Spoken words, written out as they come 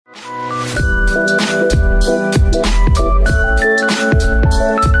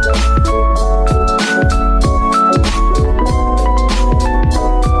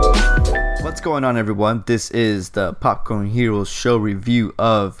going on, everyone? This is the Popcorn Heroes show review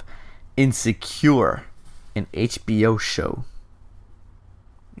of Insecure, an HBO show.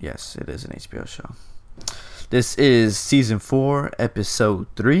 Yes, it is an HBO show. This is season 4, episode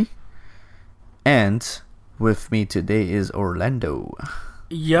 3. And with me today is Orlando.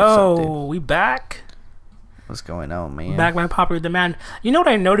 Yo, we back. What's going on, man? Back by popular demand. You know what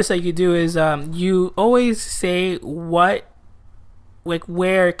I noticed that you do is you always say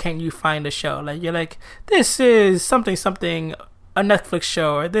where can you find a show? Like, you're like, this is something a Netflix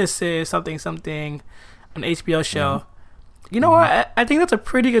show, or this is something an HBO show. You know what? I think that's a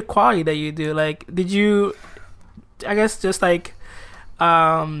pretty good quality that you do. Like, did you, I guess, just like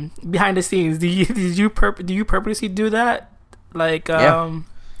behind the scenes, do you purposely do that? Like, yeah,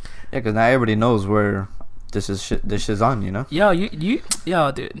 because now everybody knows where this is on, you know. Yo,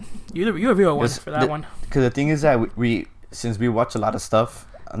 dude, you're a real one for that one. Because the thing is that we since we watch a lot of stuff,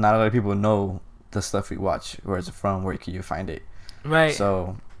 not a lot of people know the stuff we watch. Where it's from? Where can you find it? Right.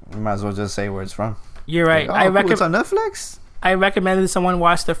 So you might as well just say where it's from. You're right. Like, it's on Netflix. I recommended someone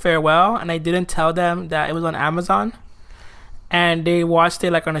watch The Farewell, and I didn't tell them that it was on Amazon. And they watched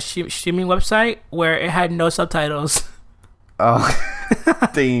it like on a streaming website where it had no subtitles. Oh,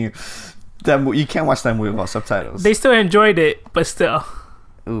 damn. You can't watch that movie without subtitles. They still enjoyed it, but still.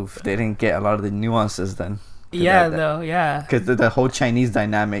 Oof, they didn't get a lot of the nuances then. Yeah, because the whole Chinese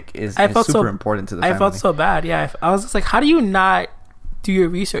dynamic is super important to the family. I felt so bad. Yeah, I was just like, how do you not do your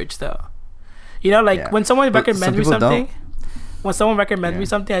research though? You know, like when someone recommends me something. When someone recommends me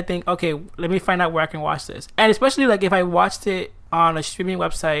something, I think, okay, let me find out where I can watch this. And especially like if I watched it on a streaming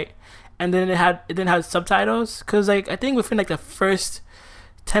website and then it didn't have subtitles, because like I think within like the first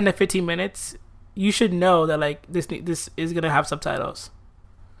 10 to 15 minutes, you should know that like this is gonna have subtitles.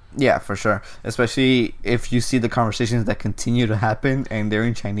 Yeah, for sure. Especially if you see the conversations that continue to happen and they're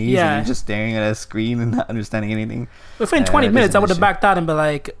in Chinese and you're just staring at a screen and not understanding anything. Within 20 minutes, I would have backed out and be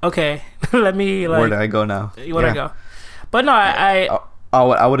like, okay, let me like. Where do I go now? Where do I go? But no, I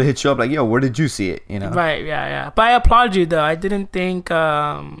would have hit you up like, yo, where did you see it? You know? Right, yeah. But I applaud you though. I didn't think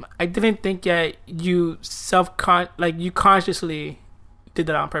that you you consciously did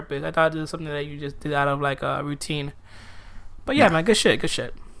that on purpose. I thought it was something that you just did out of like a routine. But yeah, man, good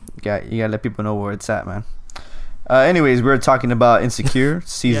shit. Yeah, you gotta let people know where it's at, man. Anyways, we're talking about Insecure,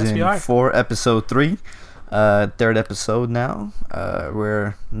 season 4, episode 3. Third episode now.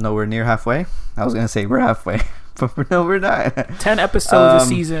 We're nowhere near halfway. I was gonna say we're halfway, but we're not. 10 episodes a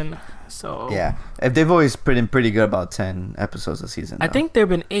season. So yeah, if they've always been pretty good about 10 episodes a season. I think there've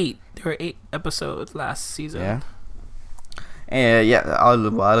been 8. There were 8 episodes last season. Yeah. And I'll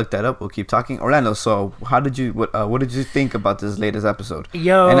look that up. We'll keep talking. Orlando, so what did you think about this latest episode?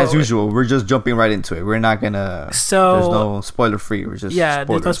 Yo, and as usual, we're just jumping right into it. We're not gonna. So there's no spoiler free. We're just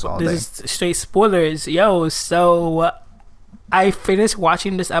spoilers all day. This is straight spoilers. Yo, so I finished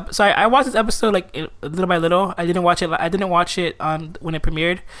watching this episode. So I watched this episode like little by little. I didn't watch it on when it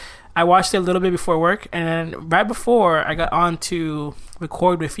premiered. I watched it a little bit before work, and then right before I got on to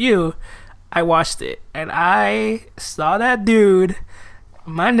record with you, I watched it, and I saw that dude,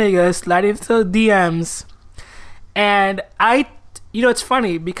 my nigga, sliding into DMs. And it's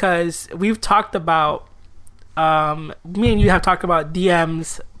funny because we've talked about, me and you have talked about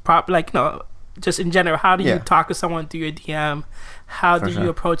DMs, just in general. How do you talk to someone through your DM? How do you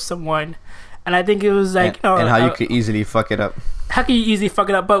approach someone? And I think it was like, and how you could easily fuck it up. How can you easily fuck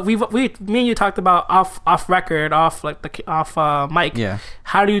it up? But me and you talked about off record, off mic. Yeah.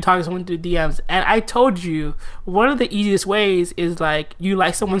 How do you talk to someone through DMs? And I told you one of the easiest ways is like you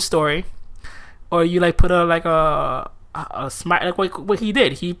like someone's story, or you like put a smile, like what he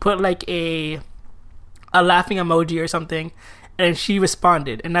did. He put like a laughing emoji or something, and she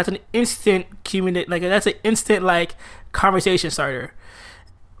responded, and that's an instant conversation starter.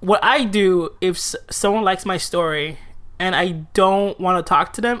 What I do if someone likes my story and I don't want to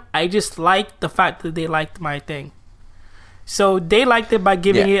talk to them, I just like the fact that they liked my thing. So they liked it by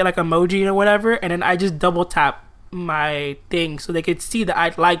giving it like emoji or whatever, and then I just double tap my thing so they could see that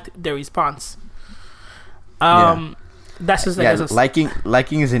I liked their response. That's just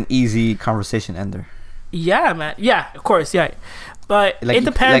liking is an easy conversation ender. Yeah, man. Yeah, of course. Yeah, but it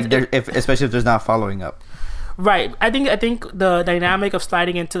depends. Especially if there's not following up. Right. I think the dynamic of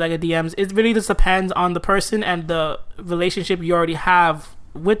sliding into like a DMs, it really just depends on the person and the relationship you already have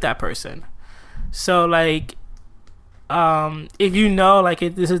with that person. So like, if you know like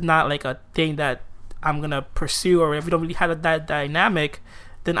this is not like a thing that I'm gonna pursue, or if we don't really have that dynamic,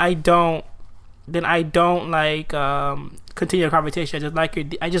 then I don't like continue a conversation.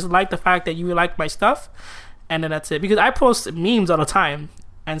 I just like the fact that you like my stuff, and then that's it. Because I post memes all the time.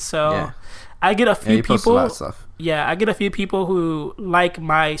 and so Yeah. I get a Yeah, few you post a people. lot of stuff. Yeah, I get a few people who like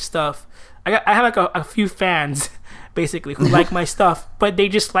my stuff. I have like a few fans, basically, who like my stuff, but they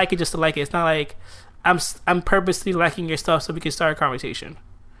just like it just to like it. It's not like I'm purposely liking your stuff so we can start a conversation.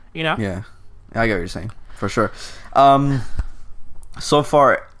 You know? Yeah, I get what you're saying for sure. So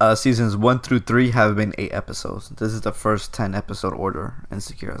far, seasons 1 through 3 have been 8 episodes. This is the first 10 episode order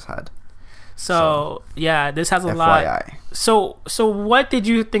Insecure has had. So yeah, this has a FYI. lot. So what did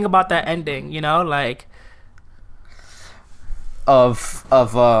you think about that ending? You know, like Of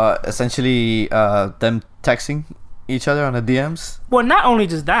essentially them texting each other on the DMs. well, not only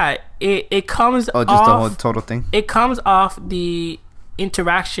just that, it comes Oh, just off, the whole total thing. it comes off the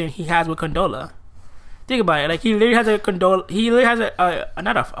interaction he has with Condola. Think about it. Like he literally has a Condola. He literally has a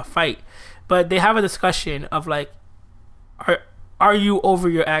not a fight, but they have a discussion of like, are you over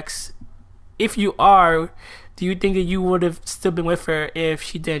your ex? If you are, do you think that you would have still been with her if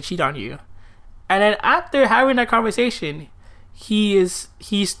she didn't cheat on you? And then after having that conversation, he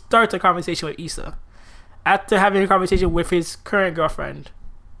starts a conversation with Issa. After having a conversation with his current girlfriend,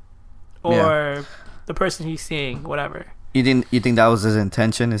 or the person he's seeing, whatever. You think that was his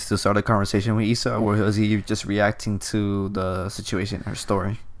intention, is to start a conversation with Issa, or was he just reacting to the situation, her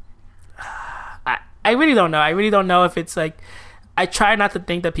story? I really don't know. I really don't know if it's like. I try not to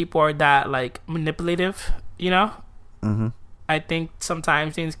think that people are that like manipulative, you know. Mm-hmm. I think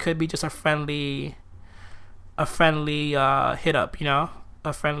sometimes things could be just a friendly hit up, you know,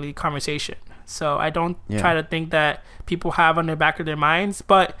 a friendly conversation. So I don't try to think that people have on the back of their minds,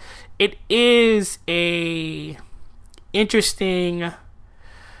 but it is a interesting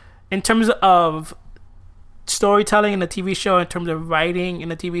in terms of storytelling in the TV show, in terms of writing in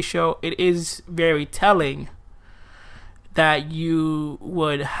the TV show. It is very telling that you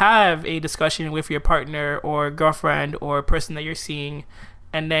would have a discussion with your partner or girlfriend or person that you're seeing,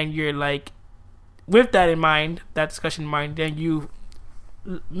 and then you're like, with that in mind, that discussion in mind, then you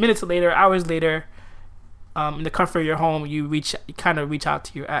minutes later, hours later, in the comfort of your home, you kind of reach out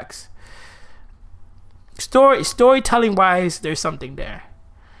to your ex. Storytelling wise, there's something there.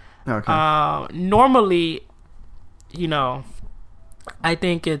 Okay. Normally, you know, I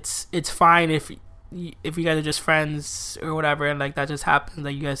think it's fine if you guys are just friends or whatever, and like that just happens,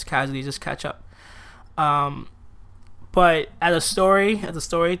 like you guys casually just catch up. But as a story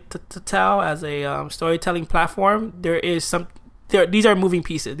to tell, as a storytelling platform, these are moving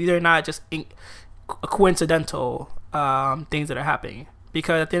pieces. These are not just coincidental things that are happening,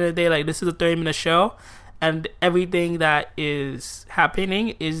 because at the end of the day, like, this is a 30-minute show, and everything that is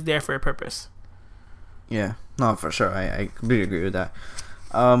happening is there for a purpose. Yeah, no, for sure. I completely agree with that.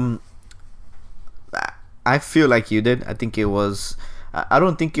 I feel like you did. I think it was. I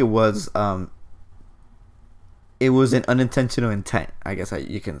don't think it was. It was an unintentional intent, I guess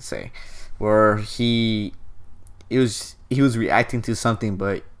you can say, where he was reacting to something,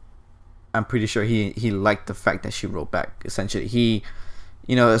 but I'm pretty sure he liked the fact that she wrote back. Essentially, he,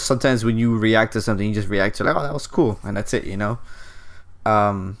 you know, sometimes when you react to something, you just react to like, oh, that was cool, and that's it, you know.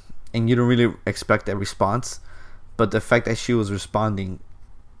 And you don't really expect that response, but the fact that she was responding,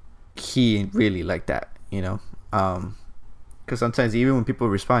 he really liked that, you know. Because sometimes even when people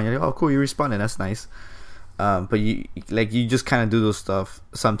respond, you're like, oh, cool, you responded, that's nice. But you just kind of do those stuff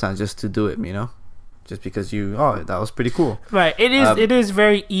sometimes just to do it, you know, just because that was pretty cool. Right. It is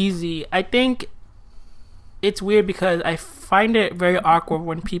very easy. I think it's weird because I find it very awkward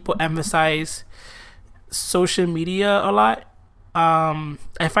when people emphasize social media a lot.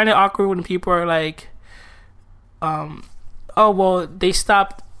 I find it awkward when people are like, oh, well,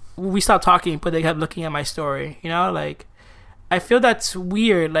 we stopped talking, but they kept looking at my story, you know, like, I feel that's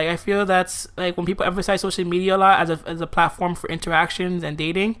weird. Like, I feel that's like when people emphasize social media a lot as a platform for interactions and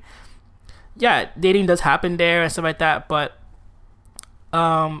dating. Yeah, dating does happen there and stuff like that, but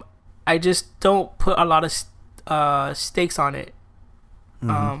I just don't put a lot of stakes on it.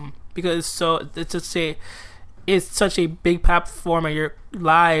 Because it's such a big platform, and you're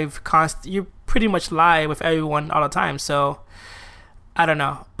live you're pretty much live with everyone all the time. So I don't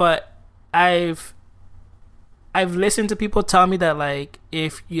know, but I've listened to people tell me that, like,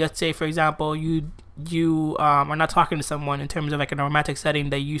 if you, let's say, for example, you are not talking to someone in terms of like a romantic setting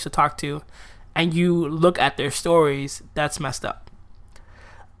that you used to talk to, and you look at their stories, that's messed up.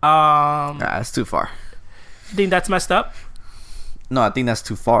 That's too far. You think that's messed up? No, I think that's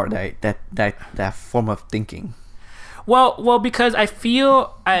too far. That form of thinking. Well, because I think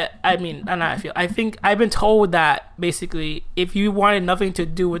I've been told that basically, if you wanted nothing to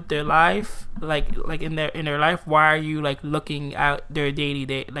do with their life, like in their life, why are you like looking at their daily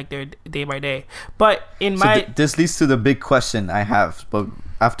day, like their day by day? But this leads to the big question I have. But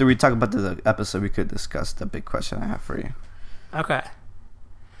after we talk about the episode, we could discuss the big question I have for you. Okay.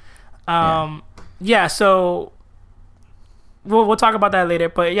 Yeah. So we'll talk about that later.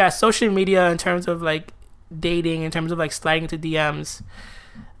 But yeah, social media in terms of like dating, in terms of like sliding into DMs,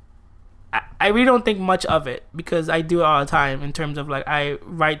 I really don't think much of it because I do it all the time. In terms of like I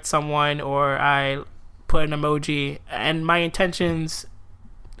write someone or I put an emoji, and my intentions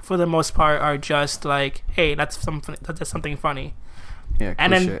for the most part are just like, hey, that's something funny. Yeah,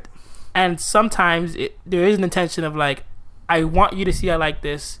 and cool then shit. and sometimes there is an intention of like, I want you to see I like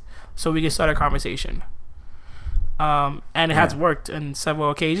this so we can start a conversation. And it has worked on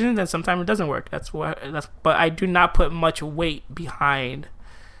several occasions, and sometimes it doesn't work. But I do not put much weight behind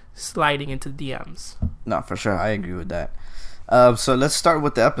sliding into DMs. No, for sure, I agree with that. So let's start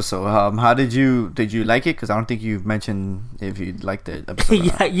with the episode. How did you like it? Because I don't think you've mentioned if you liked the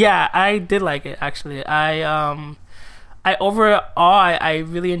episode. Yeah, I did like it actually. I overall I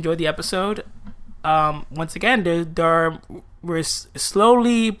really enjoyed the episode. Once again, we're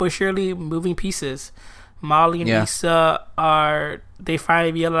slowly but surely moving pieces. Molly and Issa they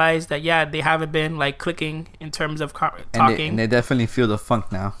finally realized that they haven't been like clicking in terms of talking, and they definitely feel the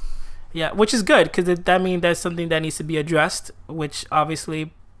funk now. Yeah, which is good because that means that's something that needs to be addressed. Which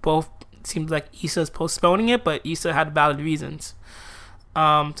obviously both seems like Issa's postponing it, but Issa had valid reasons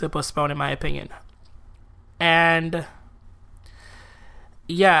to postpone, in my opinion. And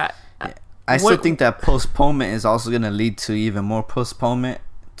I still think that postponement is also gonna lead to even more postponement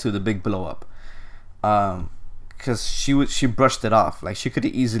to the big blow up. Because she brushed it off. Like she could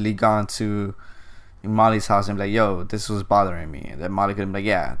have easily gone to Molly's house and be like, yo, this was bothering me. And then Molly could have been like,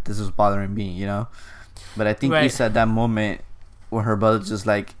 yeah, this was bothering me, you know? But I think Issa at that moment when her brother just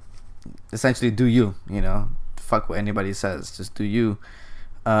like essentially do you know? Fuck what anybody says, just do you.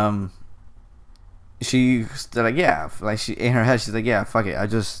 She's like, she in her head she's like, yeah, fuck it.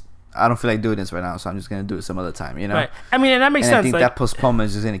 I don't feel like doing this right now, so I'm just gonna do it some other time, you know? Right. I mean, and that makes sense. I think that postponement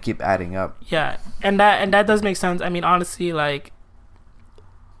is just gonna keep adding up. Yeah, and that does make sense. I mean, honestly, like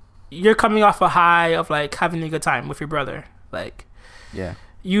you're coming off a high of like having a good time with your brother, like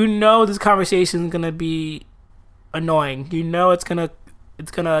you know this conversation is gonna be annoying. You know it's gonna you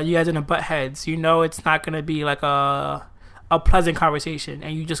guys are gonna butt heads. You know it's not gonna be like a pleasant conversation,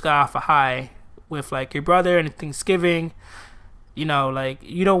 and you just got off a high with like your brother and Thanksgiving. You know, like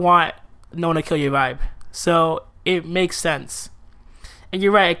you don't want no one to kill your vibe, so it makes sense. And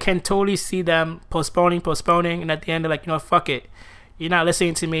you're right, I can totally see them postponing, and at the end they're like, you know, fuck it, you're not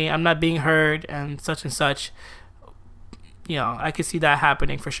listening to me, I'm not being heard, and such. You know, I could see that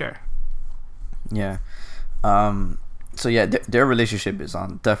happening for sure. Yeah. So yeah, their relationship is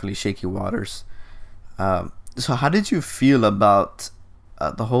on definitely shaky waters. So how did you feel about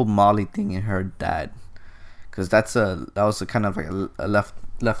the whole Molly thing and her dad? Because that was a kind of like a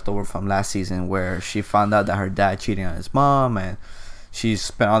leftover from last season where she found out that her dad cheating on his mom, and she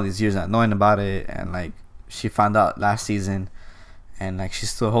spent all these years not knowing about it, and like she found out last season, and like she's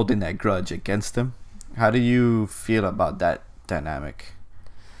still holding that grudge against him. How do you feel about that dynamic?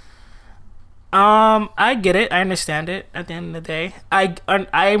 I get it. I understand it. At the end of the day,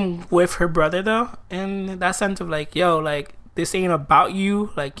 I'm with her brother though, in that sense of like, yo, like this ain't about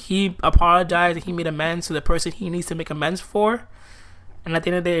you. Like he apologized and he made amends to the person he needs to make amends for, and at the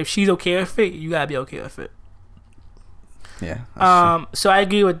end of the day, if she's okay with it, you gotta be okay with it. Yeah. So I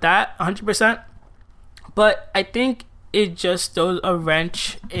agree with that 100%. But I think it just throws a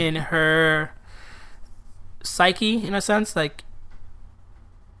wrench in her psyche in a sense. Like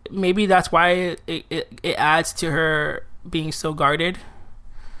maybe that's why it adds to her being so guarded.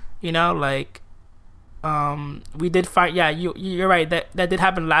 You know, like we did find you're right, that did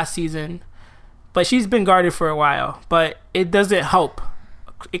happen last season, but she's been guarded for a while. But it doesn't help.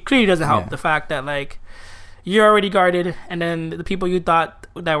 It clearly doesn't help the fact that like you're already guarded, and then the people you thought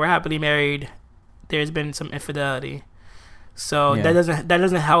that were happily married, there's been some infidelity. So that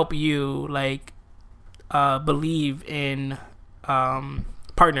doesn't help you like believe in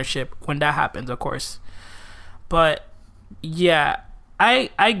partnership when that happens, of course. But yeah,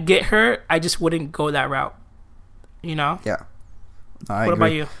 I get her. I just wouldn't go that route, you know. Yeah. No, what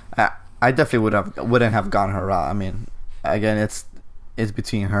about you? I definitely wouldn't have gone her route. I mean, again, it's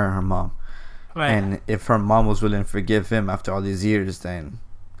between her and her mom. Right. And if her mom was willing to forgive him after all these years, then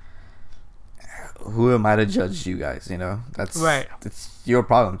who am I to judge you guys? You know, that's right. It's your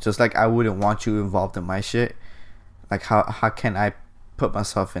problem. Just like I wouldn't want you involved in my shit. Like how can I put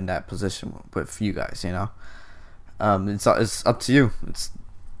myself in that position with you guys? You know, it's up to you. It's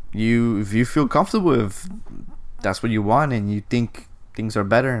you if you feel comfortable, if that's what you want, and you think things are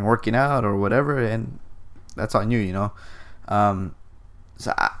better and working out or whatever, and that's on you. You know.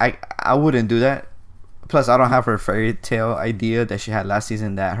 So I wouldn't do that. Plus, I don't have her fairy tale idea that she had last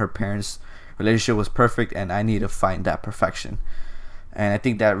season that her parents' relationship was perfect, and I need to find that perfection. And I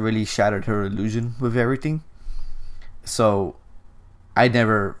think that really shattered her illusion with everything. So I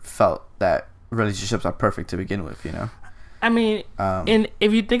never felt that relationships are perfect to begin with, you know. I mean,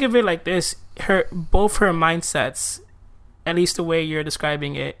 if you think of it like this, both her mindsets, at least the way you're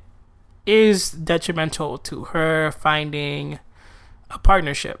describing it, is detrimental to her finding a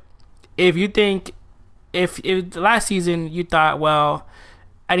partnership. If you think, if last season you thought, well,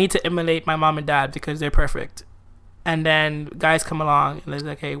 I need to emulate my mom and dad because they're perfect, and then guys come along and they're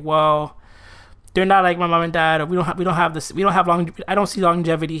like, okay, well, they're not like my mom and dad, or we don't have this, we don't have I don't see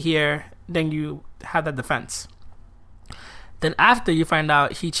longevity here. Then you have that defense. Then after you find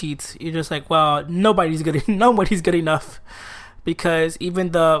out he cheats, you're just like, well, nobody's good enough, because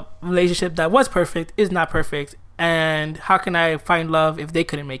even the relationship that was perfect is not perfect. And how can I find love if they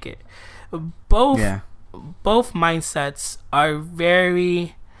couldn't make it? Both mindsets are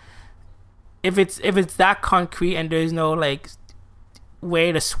very. If it's that concrete and there's no like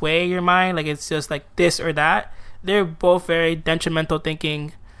way to sway your mind, like it's just like this or that, they're both very detrimental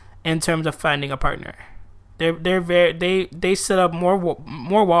thinking in terms of finding a partner. They set up more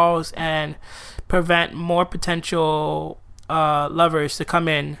walls and prevent more potential lovers to come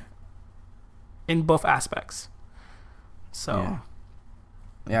in both aspects. So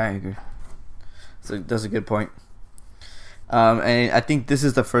yeah, I agree. So that's a good point. And I think this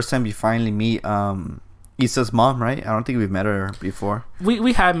is the first time you finally meet Issa's mom, right? I don't think we've met her before.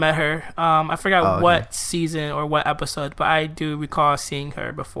 We have met her. I forgot what season or what episode, but I do recall seeing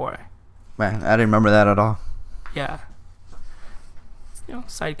her before. Man, I didn't remember that at all. Yeah. You know,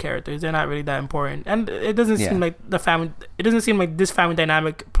 side characters, they're not really that important, and it doesn't seem like this family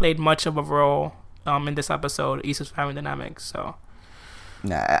dynamic played much of a role in this episode, Issa's family dynamic. So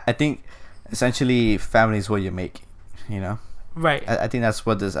nah, I think essentially family is what you make, you know. Right. I think that's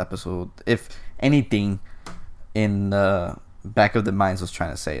what this episode, if anything, in the back of the minds was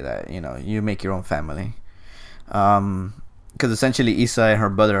trying to say, that, you know, you make your own family. Because essentially Issa and her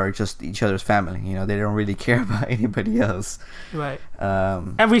brother are just each other's family. You know, they don't really care about anybody else. Right.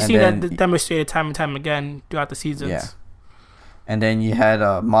 And we've seen that demonstrated time and time again throughout the seasons. Yeah. And then you had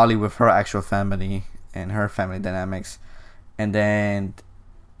Molly with her actual family and her family dynamics. And then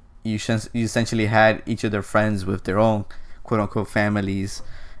you essentially had each of their friends with their own quote-unquote families.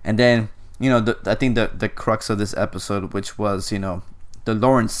 And then, you know, I think the crux of this episode, which was, you know, the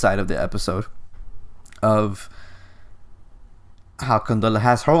Lawrence side of the episode, of how Condola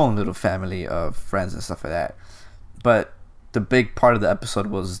has her own little family of friends and stuff like that. But the big part of the episode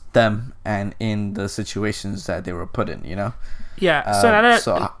was them and in the situations that they were put in, you know? Yeah.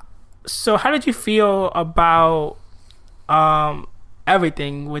 So how did you feel about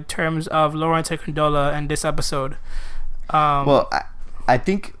everything with terms of Lawrence and Condola and this episode? Well, I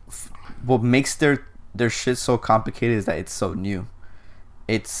think what makes their shit so complicated is that it's so new.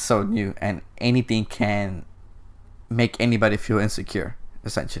 It's so new, and anything can make anybody feel insecure,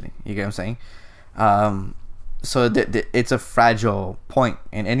 essentially. You get what I'm saying? So it's a fragile point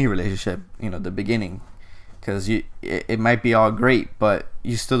in any relationship, you know, the beginning, because it might be all great, but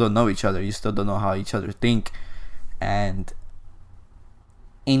you still don't know each other. You still don't know how each other think, and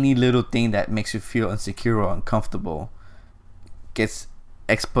any little thing that makes you feel insecure or uncomfortable gets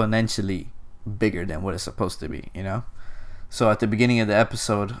exponentially bigger than what it's supposed to be, you know? So at the beginning of the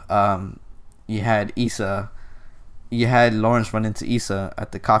episode, you had Lawrence run into Issa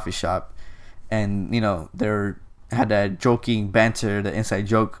at the coffee shop, and, you know, they had that joking banter, the inside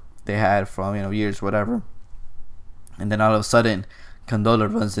joke they had from, you know, years, whatever. And then all of a sudden,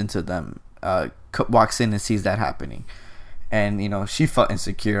 Condola runs into them, walks in and sees that happening. And, you know, she felt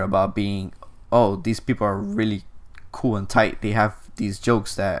insecure about being, oh, these people are really cool and tight. They have these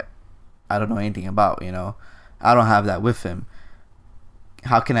jokes that I don't know anything about, you know. I don't have that with him.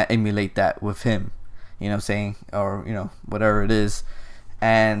 How can I emulate that with him? You know what I'm saying? Or, you know, whatever it is.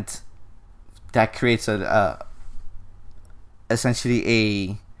 And that creates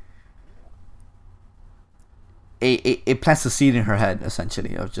essentially it plants a seed in her head,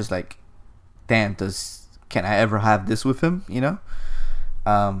 essentially, of just like, damn, can I ever have this with him, you know?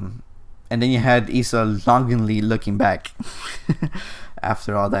 And then you had Issa longingly looking back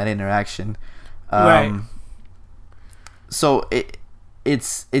after all that interaction. Right. So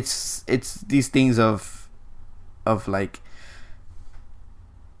it's these things of like,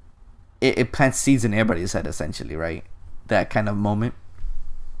 it plants seeds in everybody's head, essentially, right? That kind of moment.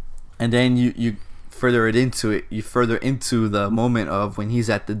 And then you further into the moment of when he's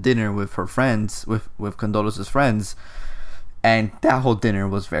at the dinner with her friends, with Condola's friends, and that whole dinner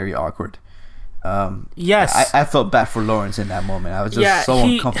was very awkward. Yes, I felt bad for Lawrence in that moment. I was just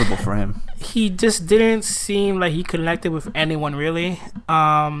uncomfortable for him. He just didn't seem like he connected with anyone really.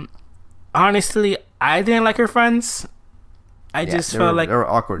 Honestly, I didn't like her friends. I just felt like they were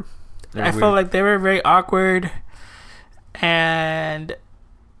awkward. I felt like they were very awkward, and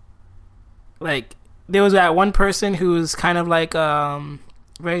like there was that one person who was kind of like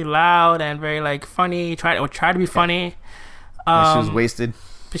very loud and very like funny, try to be funny. She was wasted.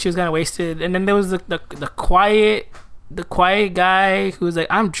 But she was kind of wasted. And then there was the quiet guy who was like,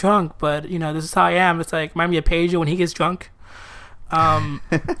 I'm drunk, but you know, this is how I am. It's like remind me of Pedro when he gets drunk. And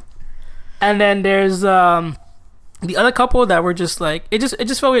then there's the other couple that were just like it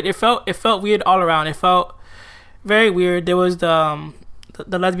just felt weird. It felt weird all around. It felt very weird. There was the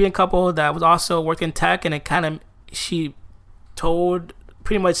lesbian couple that was also working tech, and it kind of she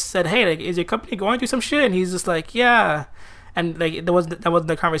pretty much said, hey, like, is your company going through some shit? And he's just like, yeah. And like that was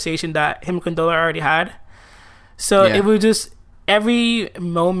the conversation that him and Condola already had. So it was just every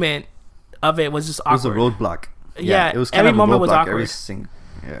moment of it was just awkward. It was a roadblock. Yeah, it was kind every of moment a roadblock. was awkward.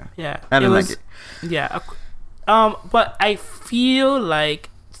 I didn't like it. Yeah, but I feel like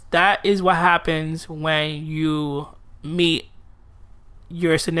that is what happens when you meet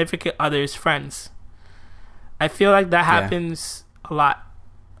your significant other's friends. I feel like that happens a lot.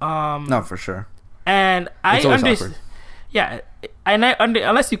 No, for sure. And it's always awkward. Yeah, and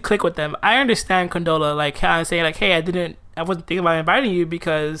unless you click with them, I understand Condola like saying like, hey, I wasn't thinking about inviting you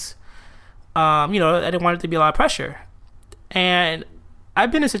because, I didn't want it to be a lot of pressure. And I've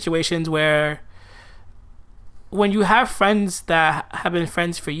been in situations where when you have friends that have been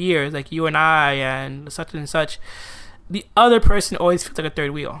friends for years, like you and I and such, the other person always feels like a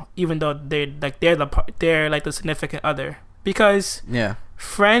third wheel, even though they're like the significant other, because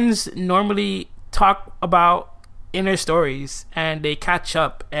friends normally talk about inner stories and they catch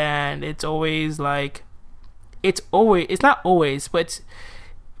up, and it's not always, but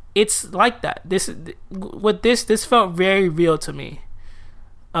it's like that. This felt very real to me,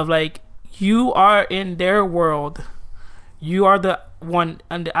 of like you are in their world, you are the one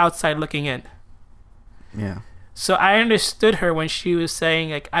on the outside looking in. So I understood her when she was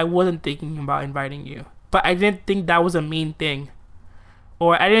saying like, I wasn't thinking about inviting you, but I didn't think that was a mean thing.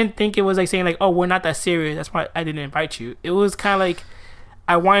 Or I didn't think it was like saying like, oh, we're not that serious, that's why I didn't invite you. It was kind of like,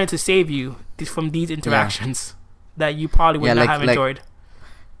 I wanted to save you from these interactions that you probably would not have enjoyed.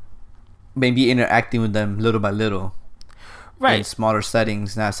 Maybe interacting with them little by little. Right. In smaller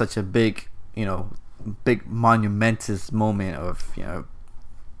settings, not such a big monumentous moment of,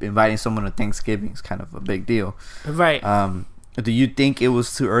 inviting someone to Thanksgiving is kind of a big deal. Right. Do you think it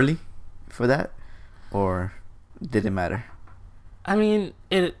was too early for that? Or did it matter? I mean,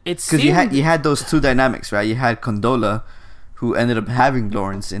 it seemed... Because you had those two dynamics, right? You had Condola, who ended up having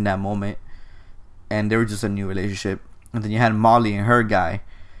Lawrence in that moment, and they were just a new relationship. And then you had Molly and her guy,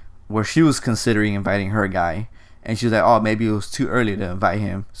 where she was considering inviting her guy, and she was like, oh, maybe it was too early to invite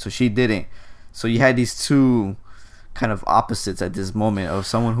him, so she didn't. So you had these two kind of opposites at this moment, of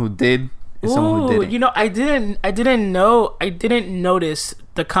someone who did and someone who didn't. I didn't notice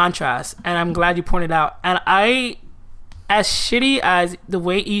the contrast, and I'm glad you pointed out. And as shitty as the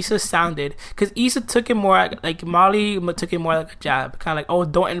way Issa sounded, because Issa took it more like Molly took it more like a jab, kind of like, oh,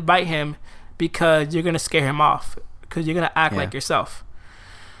 don't invite him because you're gonna scare him off, because you're gonna act like yourself.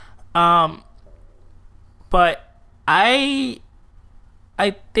 But I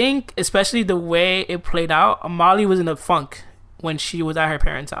think, especially the way it played out, Molly was in a funk when she was at her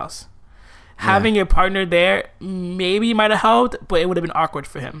parents' house. Having your partner there maybe might have helped, but it would have been awkward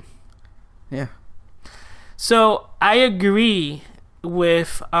for him. Yeah. So I agree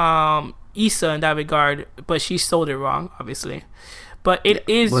with Issa in that regard, but she sold it wrong, obviously. But it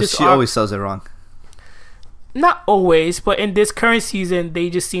is just... She always sells it wrong. Not always, but in this current season, they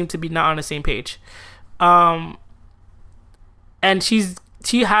just seem to be not on the same page. And she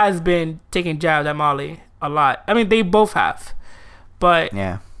has been taking jabs at Molly a lot. I mean, they both have. But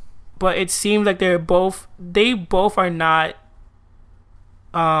it seems like they both are not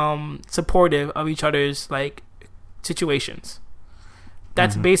supportive of each other's like situations.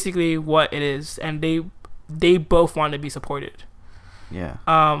 That's basically what it is, and they both want to be supported.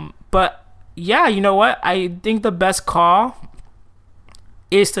 But yeah, you know what, I think the best call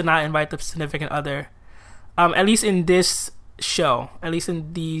is to not invite the significant other, at least in this show, at least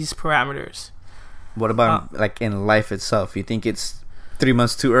in these parameters. What about like in life itself? You think it's 3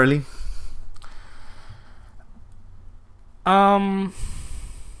 months too early? I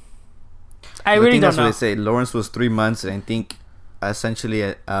really don't know. That's what they say. Lawrence was 3 months, and I think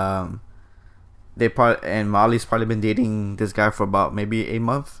essentially Molly's probably been dating this guy for about maybe a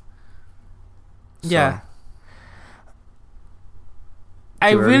month. So, yeah.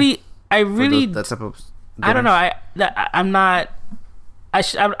 I really that type of I don't know. I'm not. I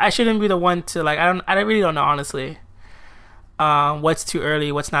shouldn't be the one to like. I really don't know honestly. What's too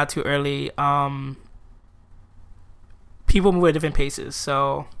early? What's not too early? People move at different paces,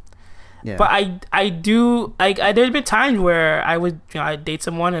 so. Yeah. But I do like. There's been times where I would I'd date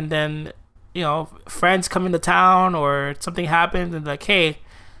someone and then friends come into town or something happens and like, hey,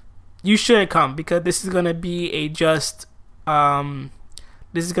 you shouldn't come because this is gonna be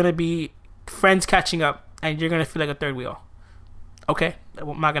this is gonna be friends catching up and you're gonna feel like a third wheel. Okay,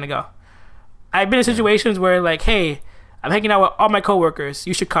 I'm not gonna go. I've been in situations where like, hey, I'm hanging out with all my coworkers.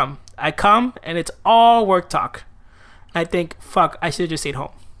 You should come. I come and it's all work talk. I think, fuck, I should have just stayed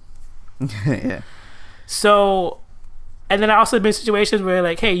home. Yeah. So, and then I also been in situations where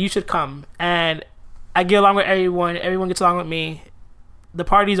like, hey, you should come, and I get along with everyone. Everyone gets along with me. The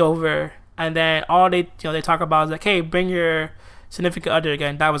party's over, and then all they talk about is like, hey, bring your significant other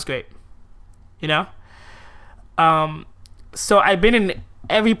again. That was great. So I've been in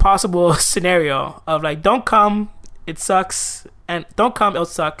every possible scenario of like, don't come, it sucks, and don't come, it'll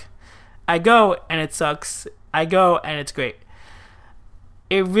suck. I go and it sucks. I go and it's great.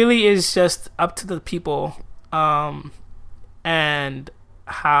 It really is just up to the people, and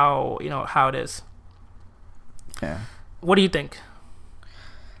how it is. Yeah. What do you think?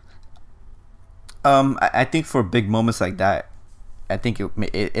 I think for big moments like that, I think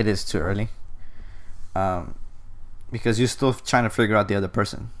it is too early. Because you're still trying to figure out the other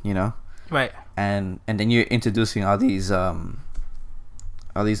person, Right. And then you're introducing all these unknown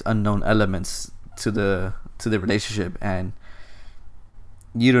elements to the relationship, and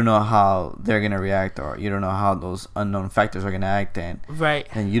you don't know how they're gonna react, or you don't know how those unknown factors are gonna act, and right.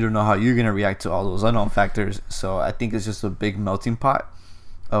 And you don't know how you're gonna react to all those unknown factors. So I think it's just a big melting pot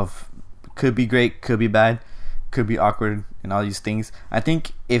of could be great, could be bad, could be awkward, and all these things. I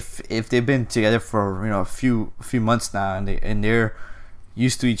think if they've been together for a few months now, and they're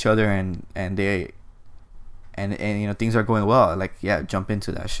used to each other, and things are going well, like, yeah, jump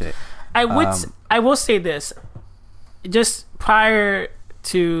into that shit. I will say this, just prior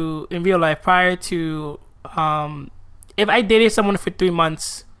to in real life, prior to if I dated someone for 3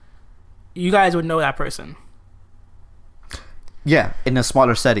 months, you guys would know that person. Yeah, in a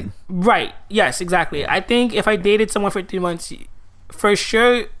smaller setting. Right. Yes, exactly. I think if I dated someone for 3 months, for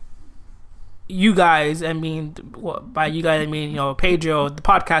sure, you guys, I mean, by you guys, I mean, Pedro, the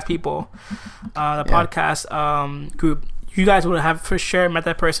podcast people, podcast group, you guys would have for sure met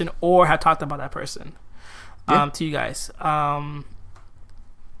that person or have talked about that person to you guys.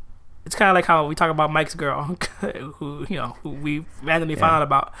 It's kind of like how we talk about Mike's girl, who we randomly found out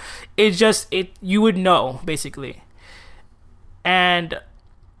about. It's just you would know basically, and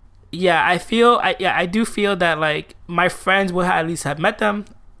I do feel that like my friends would at least have met them,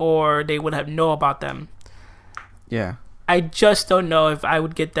 or they would have know about them. Yeah, I just don't know if I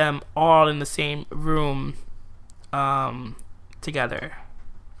would get them all in the same room, together.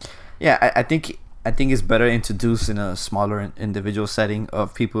 Yeah, I think it's better introduced in a smaller individual setting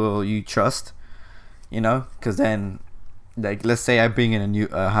of people you trust, because then, like, let's say I bring in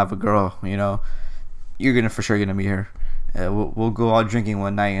have a girl, you're gonna meet her. We'll go out drinking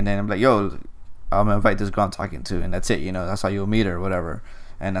one night, and then I'm like, yo, I'm gonna invite this girl I'm talking to, and that's it. That's how you'll meet her, or whatever,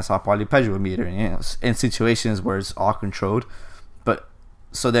 and that's how probably Pedro will meet her. In situations where it's all controlled, but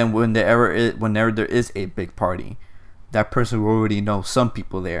so then whenever there is a big party, that person will already know some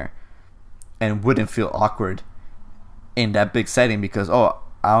people there, and wouldn't feel awkward in that big setting because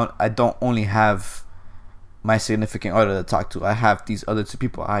I don't only have my significant other to talk to. I have these other two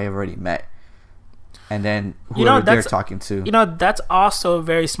people I have already met, and then whoever they're talking to. That's also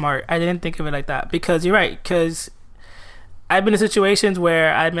very smart. I didn't think of it like that, because you're right. Because I've been in situations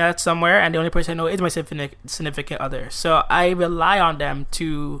where I met somewhere and the only person I know is my significant other, so I rely on them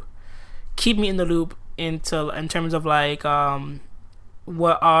to keep me in the loop in terms of like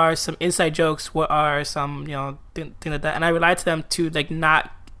what are some inside jokes, what are some things like that, and I rely to them to like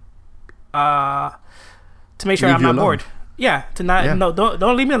not to make sure I'm not bored. Yeah, to not no,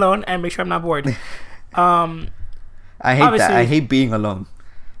 don't leave me alone, and make sure I'm not bored. I hate that. I hate being alone,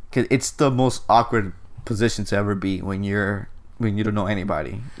 because it's the most awkward position to ever be when you don't know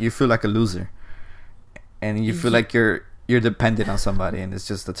anybody. You feel like a loser, and you feel like you're dependent on somebody, and it's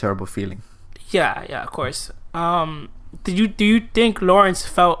just a terrible feeling. Yeah, of course. Do you think Lawrence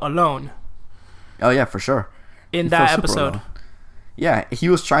felt alone? Oh yeah, for sure. In that episode. Yeah, he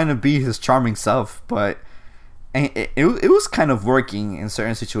was trying to be his charming self, but and it was kind of working in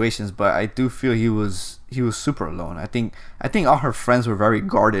certain situations, but I do feel he was super alone. I think all her friends were very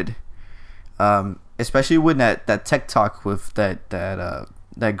guarded, especially when that tech talk with that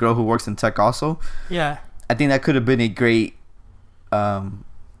girl who works in tech also. Yeah, I think that could have been a great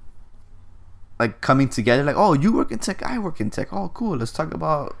like coming together, like, oh, you work in tech, I work in tech. Oh, cool. Let's talk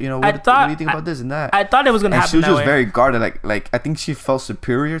about, what do you think about this and that. I thought it was gonna happen. She was that just way. very guarded. Like I think she felt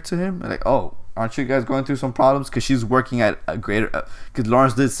superior to him. Like, oh, aren't you guys going through some problems? Because she's working at a greater. Because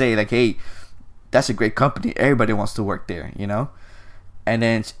Lawrence did say like, hey, that's a great company. Everybody wants to work there, And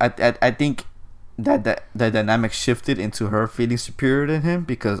then I think that the dynamic shifted into her feeling superior than him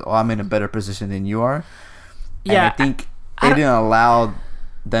because I'm in a better position than you are. And Yeah, I think it didn't allow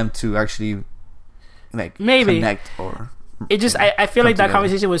them to actually like maybe connect or it just I feel like that together.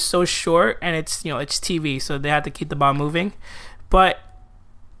 conversation was so short, and it's it's TV, so they had to keep the ball moving. But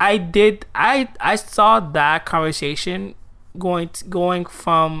I saw that conversation going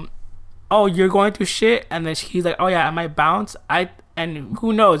from, oh, you're going through shit, and then he's like, oh yeah, I might bounce. And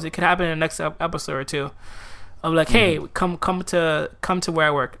who knows, it could happen in the next episode or two of like, hey, come to where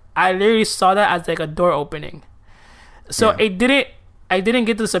I work. I literally saw that as like a door opening. So Yeah. I didn't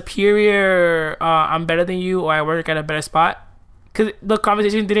get the superior I'm better than you or I work at a better spot, because the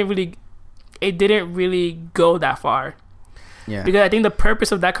conversation didn't really go that far. Yeah. Because I think the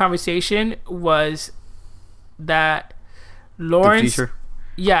purpose of that conversation was that The Lawrence future.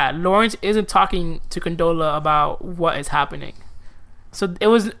 Lawrence isn't talking to Condola about what is happening. So it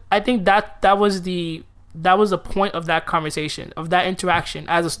was, I think that was the point of that conversation, of that interaction,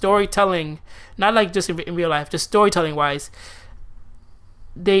 as a storytelling, not like just in real life, just storytelling wise.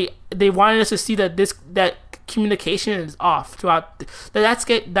 They wanted us to see that communication is off throughout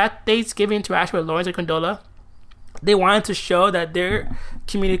that Thanksgiving interaction with Lawrence and Condola. They wanted to show that their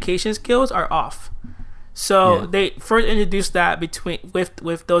communication skills are off. So they first introduced that with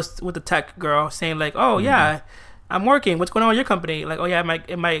the tech girl saying like, oh yeah, I'm working. What's going on with your company? Like, oh yeah,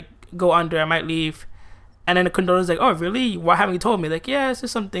 it might go under. I might leave. And then the Condola's like, oh really? Why haven't you told me? Like, yeah, it's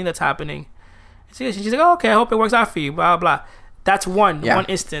just something that's happening. She's like, oh, okay, I hope it works out for you. Blah blah. That's one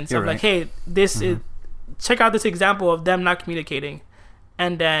instance of like, hey, this is, check out this example of them not communicating.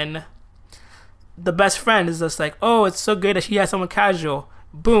 And then the best friend is just like, oh, it's so good that she has someone casual.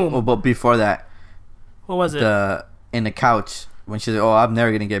 Boom. Well, but before that, What was it? In the couch when she's like, oh, I'm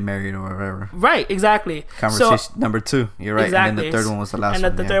never gonna get married or whatever. Right, exactly. Conversation So, number 2. You're right. exactly. And then the third one was the last and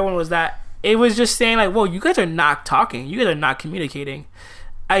one. the third one was that it was just saying like, whoa, you guys are not talking. You guys are not communicating.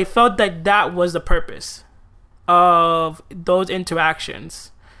 I felt like that was the purpose of those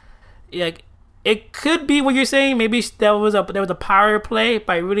interactions. Like, it could be what you're saying. Maybe there was a power play,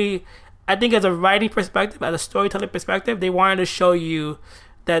 but I think as a writing perspective, as a storytelling perspective, they wanted to show you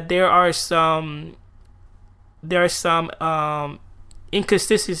that there are some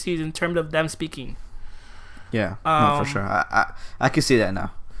inconsistencies in terms of them speaking. Yeah, no, for sure. I can see that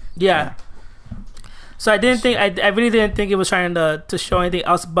now. Yeah. So I really didn't think it was trying to show anything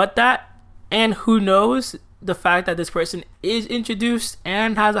else but that. And who knows, the fact that this person is introduced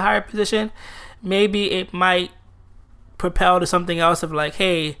and has a higher position, maybe it might propel to something else of like,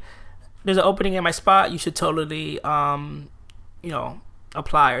 hey, there's an opening in my spot, you should totally apply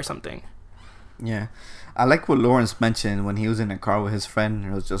or something. Yeah. I like what Lawrence mentioned when he was in the car with his friend.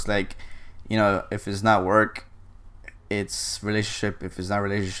 It was just like, if it's not work, it's relationship. If it's not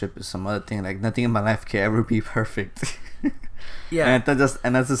relationship, it's some other thing. Like, nothing in my life can ever be perfect. Yeah. And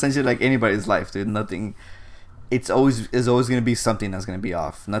that's essentially like anybody's life, dude. Nothing. It's always gonna be something that's gonna be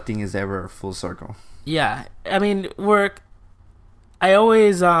off. Nothing is ever full circle. Yeah. I mean, work. I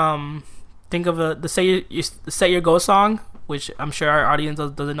always think of the Set Your Goals song, which I'm sure our audience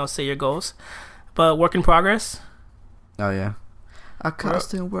doesn't know Set Your Goals, but Work in Progress. Oh yeah. A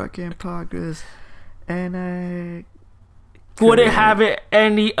constant work in progress, and I wouldn't have it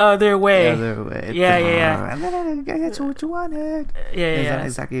any other way. Yeah. And then that's what you wanted. Yeah. It's not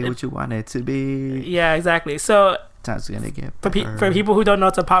exactly what you want it to be. Yeah, exactly. So Time's gonna get for people who don't know,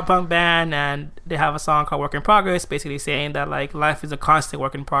 it's a pop punk band, and they have a song called "Work in Progress," basically saying that like life is a constant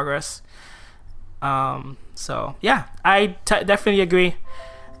work in progress. So yeah, I definitely agree.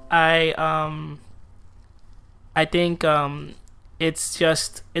 I think it's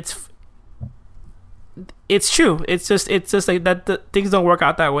true. It's just like that. Things don't work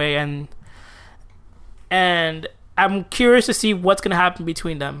out that way, and I'm curious to see what's gonna happen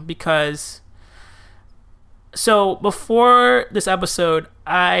between them, because so before this episode,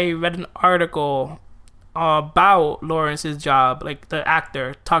 I read an article about Lawrence's job. Like, the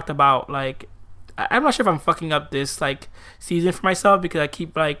actor talked about, like, I'm not sure if I'm fucking up this like season for myself because I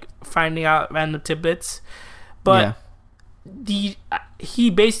keep like finding out random tidbits, But he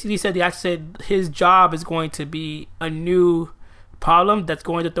basically said, the actor said, his job is going to be a new problem that's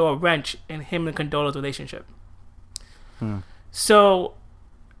going to throw a wrench in him and Condola's relationship. So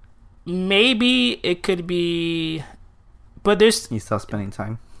maybe it could be, but there's, he stopped spending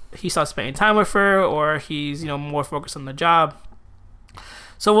time. He stopped spending time with her, or he's, you know, more focused on the job.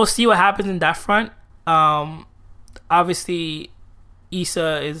 So we'll see what happens in that front. Obviously,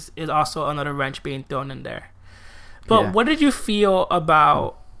 Issa is also another wrench being thrown in there. But what did you feel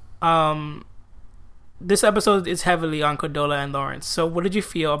about this episode is heavily on Condola and Lawrence. So what did you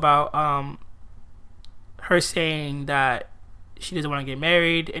feel about her saying that she doesn't want to get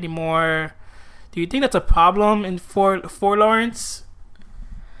married anymore? Do you think that's a problem for Lawrence?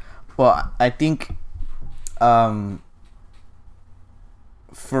 Well, I think for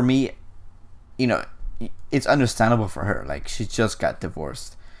me, you know, it's understandable for her. Like, she just got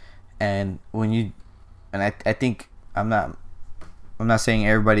divorced, and I think I'm not saying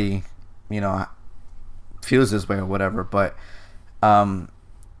everybody, you know, feels this way or whatever, but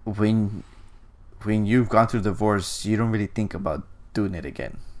when you've gone through divorce, you don't really think about doing it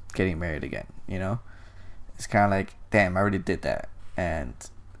again, getting married again, you know? It's kind of like, damn, I already did that, and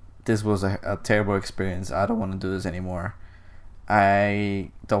this was a terrible experience. I don't want to do this anymore.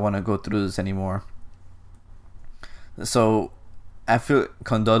 I don't want to go through this anymore. So I feel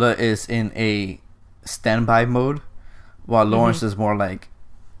Condola is in a standby mode, while Lawrence is more like,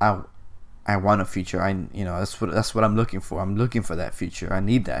 I want a future. That's what I'm looking for. I'm looking for that future. I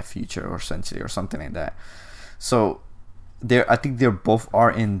need that future, or essentially, or something like that. So I think they both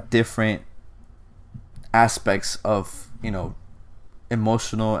are in different aspects of, you know,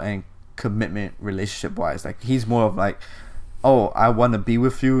 emotional and commitment relationship wise. Like, he's more of like, oh, I want to be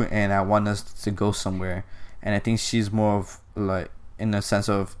with you and I want us to go somewhere. And I think she's more of like, in the sense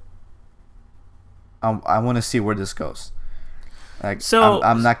of, I want to see where this goes. Like, so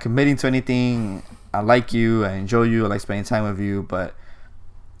I'm not committing to anything. I like you. I enjoy you. I like spending time with you. But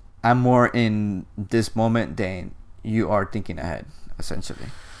I'm more in this moment than you are thinking ahead, essentially.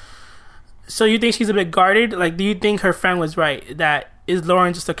 So you think she's a bit guarded? Like, do you think her friend was right? That is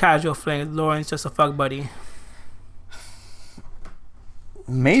Lauren just a casual fling? Is Lauren just a fuck buddy?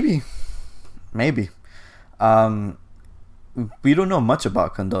 Maybe. We don't know much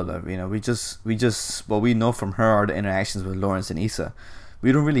about Condola. You know, we just what we know from her are the interactions with Lawrence and Issa.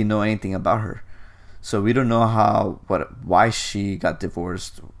 We don't really know anything about her, so we don't know why she got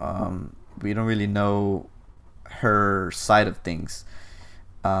divorced. We don't really know her side of things.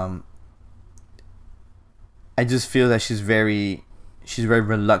 I just feel that she's very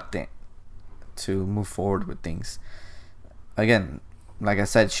reluctant to move forward with things. Again, like I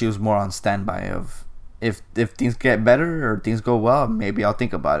said, she was more on standby of, if things get better or things go well, maybe I'll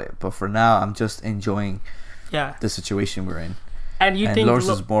think about it. But for now, I'm just enjoying the situation we're in. And think Lawrence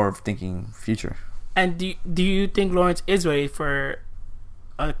is more of thinking future. And do you think Lawrence is ready for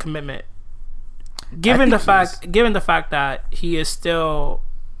a commitment? Given the fact that he is still,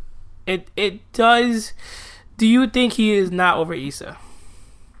 it does. Do you think he is not over Issa?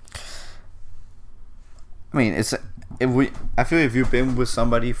 I mean, I feel if you've been with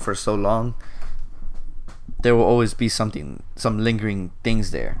somebody for so long, there will always be some lingering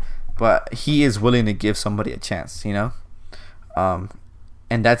things there. But he is willing to give somebody a chance, you know?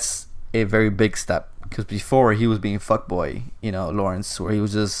 And that's a very big step. Because before, he was being fuckboy, you know, Lawrence, where he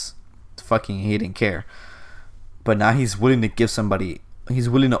was just fucking, he didn't care. But now he's willing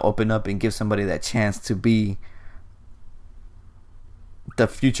to open up and give somebody that chance to be the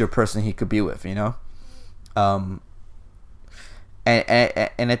future person he could be with, you know? And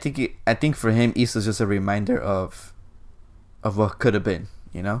I think for him, Issa's just a reminder of what could have been,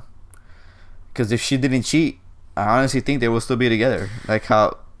 you know? Because if she didn't cheat, I honestly think they will still be together, like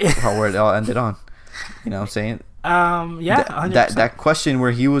how where it all ended on. You know what I'm saying? Yeah. 100%. That question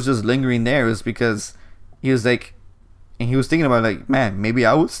where he was just lingering there was because he was like, and he was thinking about, like, man, maybe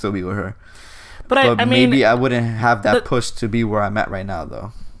I would still be with her, but I mean, maybe I wouldn't have that push to be where I'm at right now,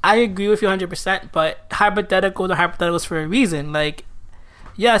 though. I agree with you 100%, but hypotheticals are hypotheticals for a reason. Like,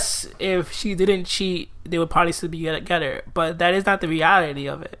 yes, if she didn't cheat, they would probably still be together, but that is not the reality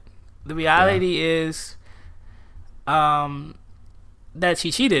of it. The reality is that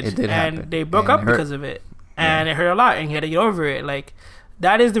she cheated, and happen. They broke up because of it, and it hurt a lot, and he had to get over it. Like,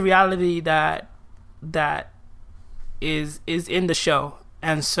 that is the reality that is in the show.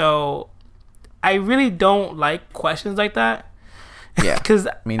 And so I really don't like questions like that. Yeah, because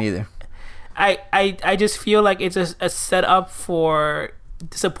me neither. I just feel like it's a setup for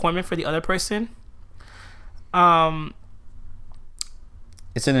disappointment for the other person.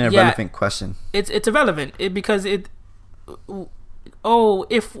 It's an irrelevant question. It's irrelevant because it. Oh,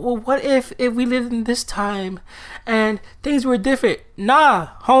 what if we lived in this time and things were different? Nah,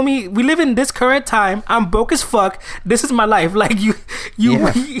 homie, we live in this current time. I'm broke as fuck. This is my life. Like you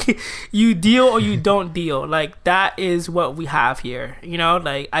deal or you don't deal. Like that is what we have here. You know,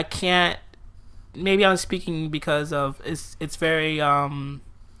 like I can't. Maybe I'm speaking because of it's very I've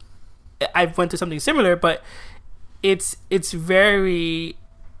went through something similar, but it's very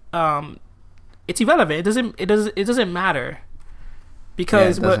it's irrelevant. It doesn't matter.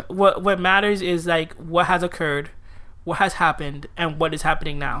 Because what matters is like what has occurred, what has happened, and what is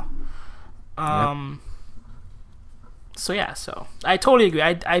happening now. So I totally agree.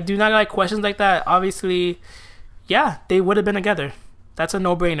 I do not like questions like that. Obviously, yeah, they would have been together. That's a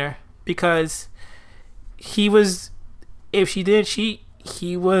no-brainer because he was. If she didn't cheat,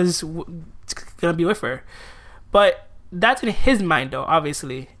 he was gonna be with her. But that's in his mind, though.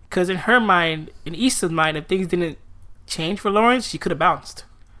 Obviously, because in her mind, in Issa's mind, if things didn't change for Lawrence, she could have bounced.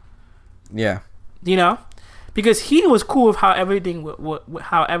 Yeah, you know, because he was cool with how everything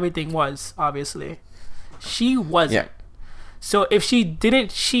was. Obviously, she wasn't. Yeah. So if she didn't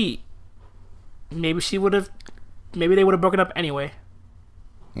cheat, maybe they would have broken up anyway.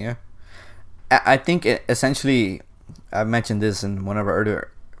 Yeah, I think essentially, I mentioned this in one of our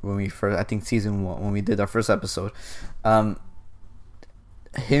earlier I think season 1 when we did our first episode.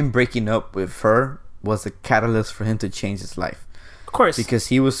 Him breaking up with her was the catalyst for him to change his life. Of course. Because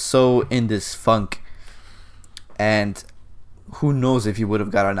he was so in this funk. And who knows if he would have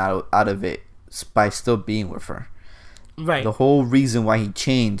gotten out of it by still being with her. Right. The whole reason why he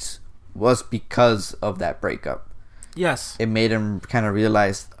changed was because of that breakup. Yes. It made him kind of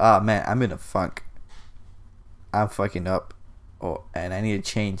realize, oh man, I'm in a funk. I'm fucking up. And I need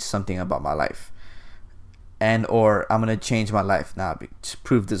to change something about my life. Or I'm gonna change my life now to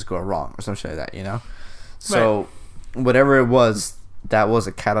prove this girl wrong or something like that, you know. So whatever it was, that was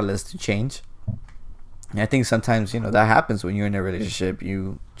a catalyst to change. And I think sometimes that happens when you're in a relationship.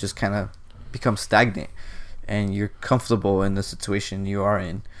 You just kind of become stagnant, and you're comfortable in the situation you are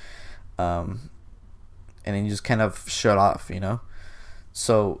in, and then you just kind of shut off,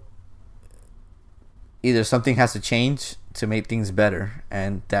 So either something has to change to make things better,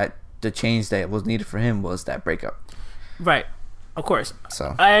 and that the change that was needed for him was that breakup. Right. Of course.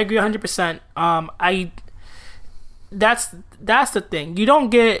 So I agree 100%. That's the thing. You don't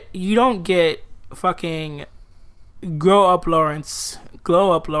get fucking glow up Lawrence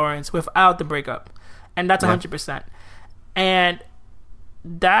without the breakup. And that's 100%. And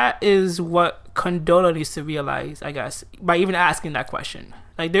that is what Condola needs to realize, I guess, by even asking that question.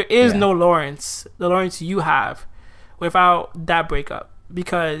 Like there is no Lawrence, the Lawrence you have, without that breakup.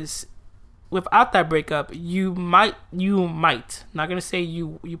 Because without that breakup, you might, not gonna say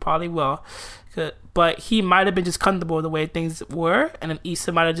you probably will, but he might have been just comfortable the way things were, and then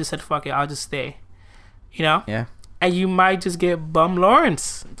Issa might have just said, fuck it, I'll just stay. Yeah. And you might just get bum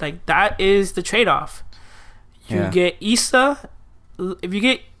Lawrence. Like that is the trade-off. You get Issa. If you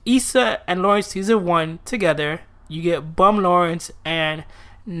get Issa and Lawrence season 1 together, you get bum Lawrence and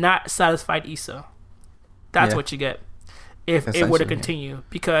not satisfied Issa. That's what you get if it were to continue,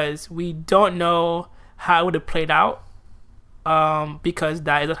 because we don't know how it would have played out, because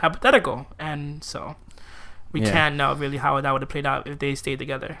that is a hypothetical, and so we can't know really how that would have played out if they stayed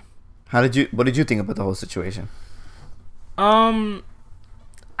together. What did you think about the whole situation?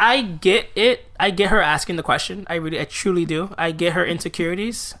 I get it. I get her asking the question. I truly do. I get her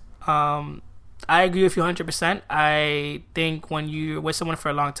insecurities. I agree with you 100%. I think when you're with someone for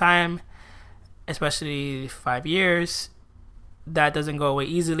a long time, especially 5 years, that doesn't go away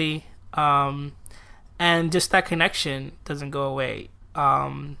easily. And just that connection doesn't go away.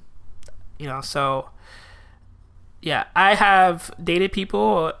 So yeah, I have dated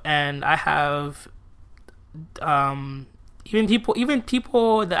people, and I have even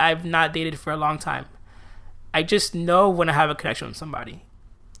people that I've not dated for a long time. I just know when I have a connection with somebody,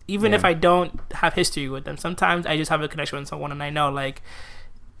 even if I don't have history with them. Sometimes I just have a connection with someone, and I know, like,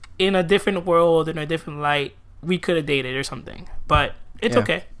 in a different world, in a different light, we could have dated or something. But it's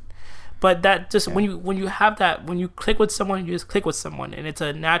okay. But that just when you have that, when you click with someone, you just click with someone, and it's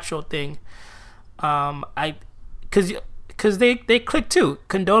a natural thing. Because they click too.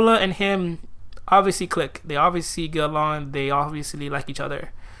 Condola and him obviously click. They obviously get along. They obviously like each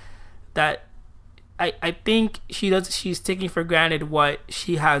other. That I think she's taking for granted what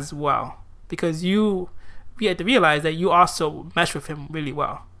she has well, because we have to realize that you also mesh with him really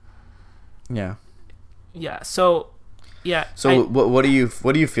well. Yeah. Yeah. So. Yeah. So what do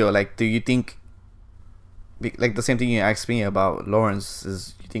you feel like? Do you think like the same thing you asked me about Lawrence.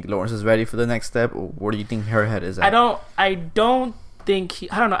 Is you think Lawrence is ready for the next step, or where do you think her head is at? I don't think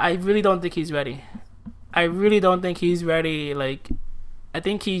I don't know. I really don't think he's ready. I really don't think he's ready. Like, I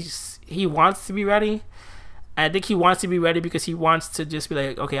think he wants to be ready. I think he wants to be ready because he wants to just be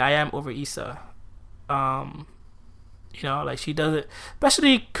like, okay, I am over Issa. Like she does it,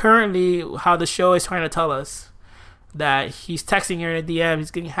 especially currently how the show is trying to tell us that he's texting her in a DM, he's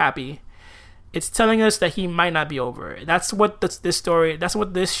getting happy. It's telling us that he might not be over it. That's what that's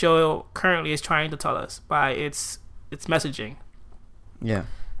what this show currently is trying to tell us by its messaging. Yeah.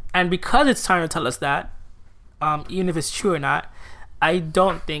 And because it's trying to tell us that, even if it's true or not, I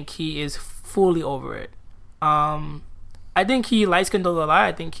don't think he is fully over it. I think he likes Condola a lot.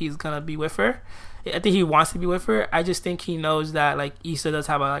 I think he's gonna be with her. I think he wants to be with her. I just think he knows that like Issa does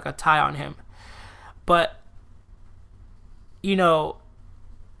have a tie on him. But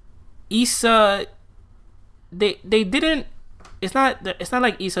Issa, they didn't. It's not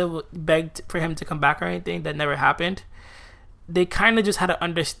like Issa begged for him to come back or anything. That never happened. They kind of just had an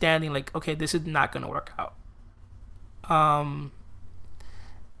understanding, like, okay, this is not gonna work out.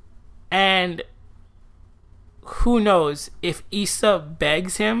 And who knows if Issa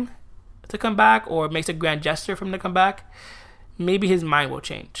begs him to come back or makes a grand gesture for him to come back, maybe his mind will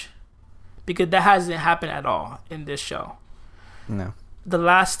change, because that hasn't happened at all in this show. No. The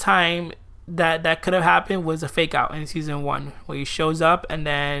last time that could have happened was a fake out in season 1, where he shows up and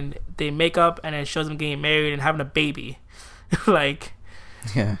then they make up and then shows him getting married and having a baby. Like,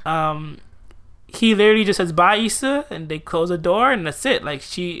 yeah. He literally just says bye Issa and they close the door and that's it. Like,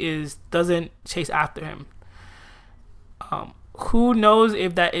 she doesn't chase after him. Who knows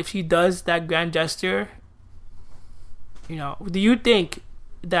if she does that grand gesture, do you think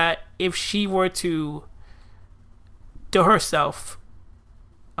that if she were to do herself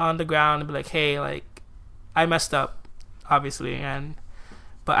on the ground and be like, hey, like, I messed up, obviously,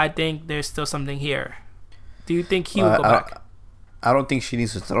 but I think there's still something here, do you think he would go back? I don't think she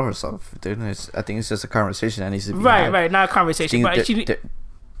needs to throw herself, dude. I think it's just a conversation that needs to be right, had. not a conversation, but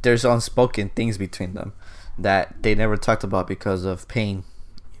there's unspoken things between them that they never talked about because of pain,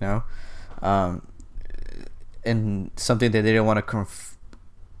 and something that they didn't want to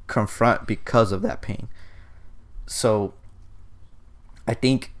confront because of that pain. So I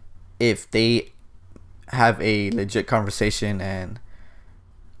think if they have a legit conversation and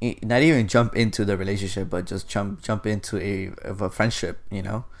not even jump into the relationship, but just jump into a friendship,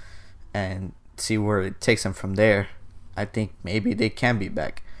 and see where it takes them from there, I think maybe they can be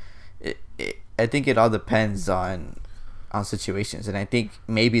back. I think it all depends on situations, and I think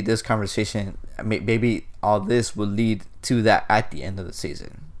maybe this conversation, maybe all this will lead to that at the end of the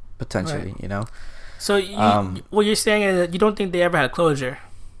season, potentially. Right. So what you're saying is that you don't think they ever had closure?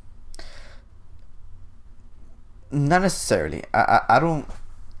 Not necessarily. I don't,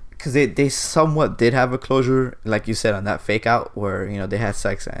 because they somewhat did have a closure, like you said, on that fake out where they had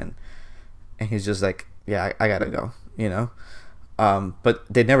sex and he's just like, yeah, I gotta go,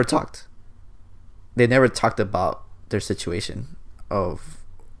 but they never talked. They never talked about their situation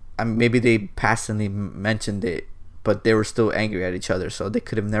maybe they passively mentioned it, but they were still angry at each other, so they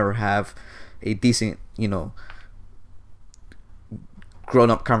could have never have a decent, grown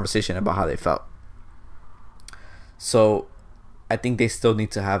up conversation about how they felt. So I think they still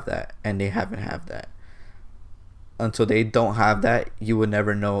need to have that, and they haven't had that. Until they don't have that, you would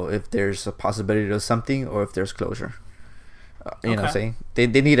never know if there's a possibility of something or if there's closure. You know what I'm saying? They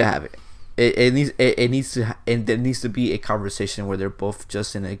need to have it. It needs to, and there needs to be a conversation where they're both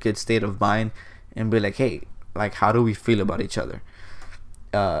just in a good state of mind and be like, hey, like, how do we feel about each other?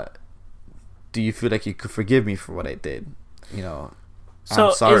 Do you feel like you could forgive me for what I did? I'm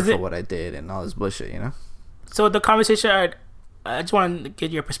sorry for what I did and all this bullshit, So the conversation, I just want to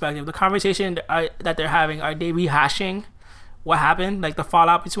get your perspective. The conversation that they're having, are they rehashing what happened, like the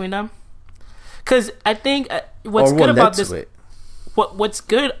fallout between them? Because I think what's good about this, what's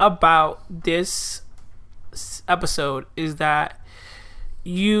good about this episode is that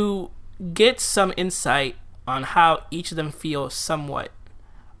you get some insight on how each of them feel somewhat.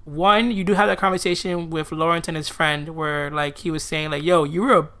 One, you do have that conversation with Lawrence and his friend where, like, he was saying, like, yo, you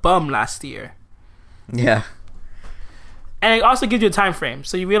were a bum last year. Yeah. And it also gives you a time frame.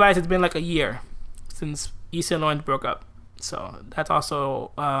 So you realize it's been like a year since Issa and Lawrence broke up. So that's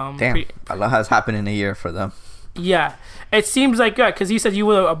also... damn, a lot has happened in a year for them. Yeah. It seems like, yeah, because he said you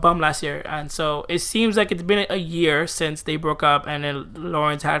were a bum last year. And so it seems like it's been a year since they broke up and then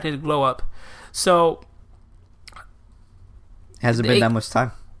Lawrence had his glow up. So... Hasn't been that much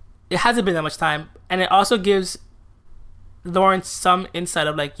time. It hasn't been that much time. And it also gives Lawrence some insight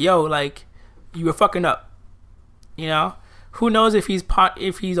of like, yo, like, you were fucking up. You know, who knows if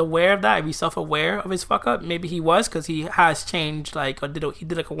if he's aware of that, if he's self-aware of his fuck up. Maybe he was, because he has changed, like, he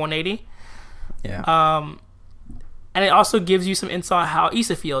did like a 180. Yeah. And it also gives you some insight on how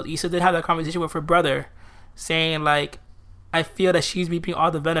Issa feels. Issa did have that conversation with her brother, saying like, I feel that she's reaping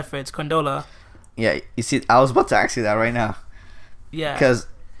all the benefits, Condola. Yeah, you see, I was about to ask you that right now. Yeah. Because,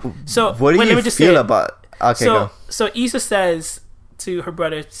 so what do you feel about? Okay, go. So Issa says to her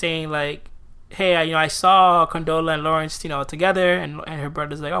brother, saying like, hey, I saw Condola and Lawrence, together, and her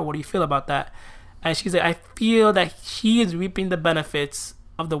brother's like, oh, what do you feel about that? And she's like, I feel that she is reaping the benefits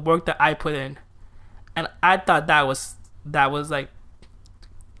of the work that I put in. And I thought that was like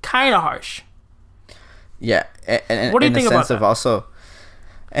kind of harsh. Yeah, and what do you think about that? Also,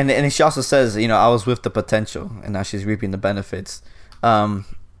 and she also says, I was with the potential, and now she's reaping the benefits. I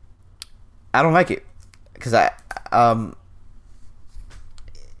don't like it, because I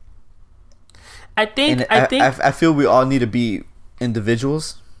feel we all need to be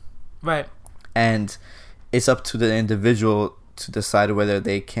individuals, right? And it's up to the individual to decide whether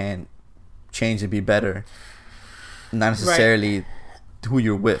they can change and be better, not necessarily who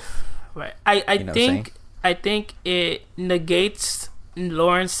you're with. Right. I think it negates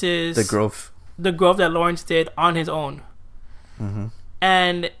Lawrence's the growth that Lawrence did on his own. Mm-hmm.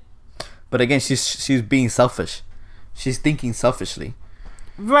 But again, she's being selfish. She's thinking selfishly.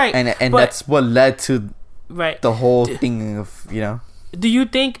 Right. And that's what led to the whole thing of, Do you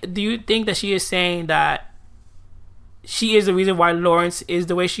think that she is saying that she is the reason why Lawrence is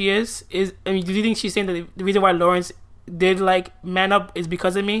the way she is? Do you think she's saying that the reason why Lawrence did like man up is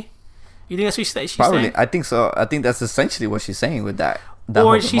because of me? You think that's what she's probably saying? I think so. I think that's essentially what she's saying with that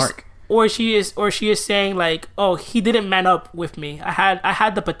whole remark. Or she is saying like, oh, he didn't man up with me. I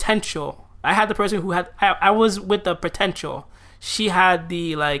had the potential. I had the person who had. I was with the potential. She had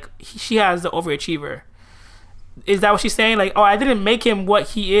the she has the overachiever. Is that what she's saying? Like, oh, I didn't make him what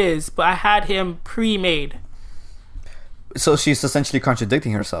he is, but I had him pre-made. So she's essentially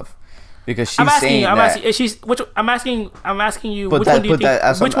contradicting herself, because she's I'm asking you. But which one do you think?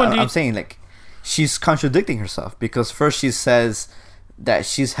 I'm saying, like, she's contradicting herself, because first she says that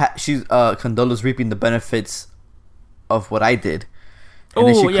she's Condola's reaping the benefits of what I did, and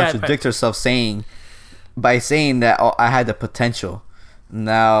then she contradicts herself by saying that, oh, I had the potential.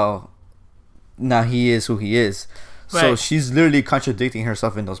 Now he is who he is. Right. So she's literally contradicting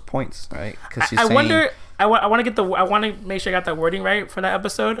herself in those points, right? Because she's saying, I want to make sure I got that wording right for that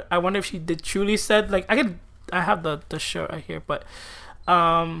episode. I wonder if she did truly said, like, I have the show right here, but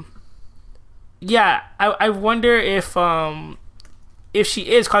yeah, I wonder if she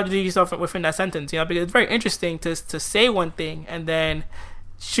is contradicting herself within that sentence, because it's very interesting to say one thing and then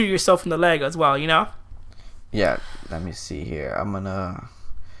shoot yourself in the leg as well, Yeah, let me see here. I'm gonna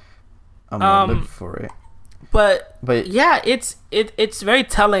look for it. But yeah, it's very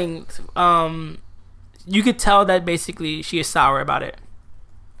telling. You could tell that basically she is sour about it.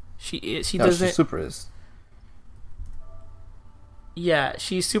 She doesn't. She super is. Yeah,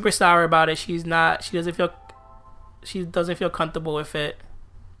 she's super sour about it. She doesn't feel comfortable with it.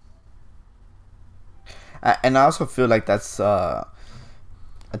 And I also feel like that's I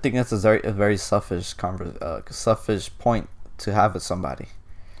think that's a very selfish selfish point to have with somebody.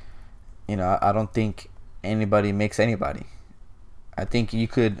 I don't think anybody makes anybody. I think you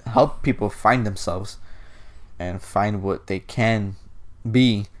could help people find themselves and find what they can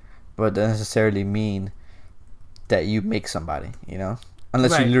be, but it doesn't necessarily mean that you make somebody,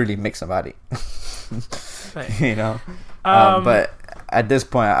 unless you literally make somebody. Right. But at this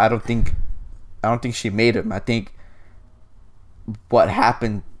point, I don't think she made him. I think what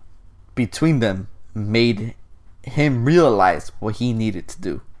happened between them made him realize what he needed to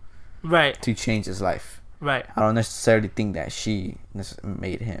do, right, to change his life. Right. I don't necessarily think that she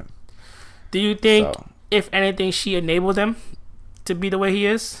made him. Do you think, if anything, she enabled him to be the way he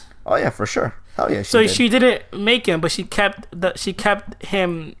is? Oh yeah, for sure. Hell yeah. She didn't make him, but she kept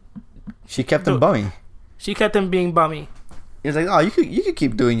him. She kept him bummy. She kept him being bummy. It's like, oh, you could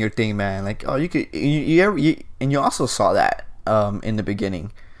keep doing your thing, man. Like, oh, you could. And you also saw that in the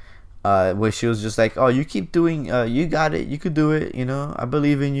beginning, where she was just like, oh, you keep doing. You got it. You could do it. I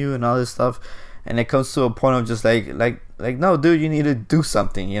believe in you and all this stuff. And it comes to a point of just like, no, dude, you need to do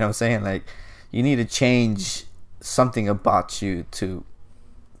something. You know what I'm saying? Like, you need to change something about you to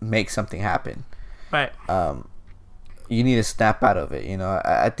make something happen. Right. You need to snap out of it.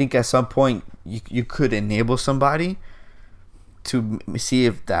 I think at some point you could enable somebody to see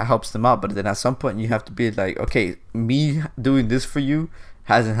if that helps them out, but then at some point you have to be like, okay, me doing this for you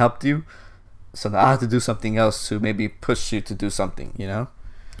hasn't helped you, so now I have to do something else to maybe push you to do something.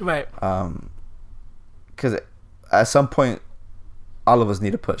 Right. Because at some point, all of us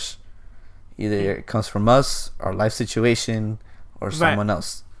need a push. Either it comes from us, our life situation, or someone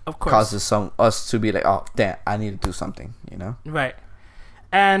else. Of course. Causes us to be like, oh, damn, I need to do something, you know? Right.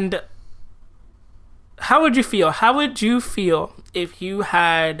 And how would you feel? How would you feel if you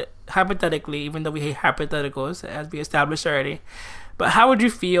had, hypothetically, even though we hate hypotheticals, as we established already, but how would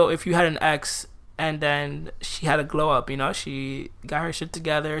you feel if you had an ex and then she had a glow up, you know? She got her shit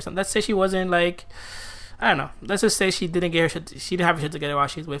together or something. Let's say she wasn't like, I don't know. Let's just say she didn't get her shit, she didn't have her shit together while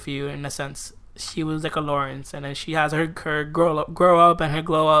she was with you, in a sense. She was like a Lawrence, and then she has her grow up and her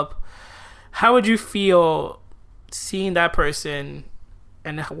glow up. How would you feel seeing that person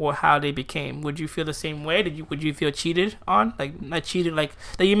and how they became? Would you feel the same way? Would you feel cheated on? Like, not cheated, like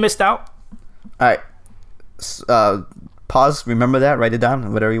that you missed out? All right. Pause. Remember that. Write it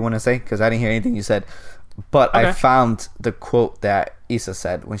down. Whatever you want to say, because I didn't hear anything you said. But okay. I found the quote that Issa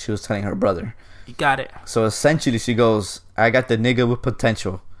said when she was telling her brother. You got it. So essentially, she goes, "I got the nigga with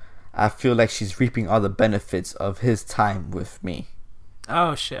potential. I feel like she's reaping all the benefits of his time with me."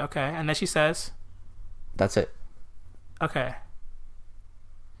 Oh shit. Okay. And then she says, "That's it." Okay.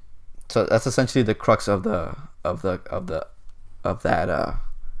 So that's essentially the crux of that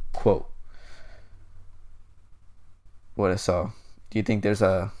quote. What is so? Do you think there's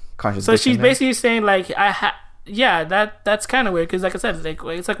a contradiction? So she's there? basically saying like yeah, that's kind of weird, because like I said,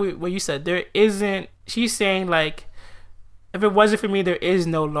 it's like what you said. There isn't. She's saying like, if it wasn't for me, there is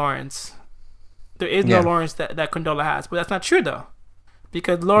no Lawrence. There is no Lawrence that Condola has. But that's not true, though.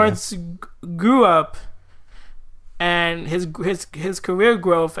 Because Lawrence grew up, and his career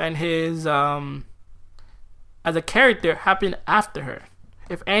growth and his as a character happened after her.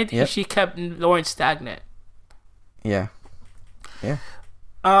 If anything, she kept Lawrence stagnant. Yeah. Yeah.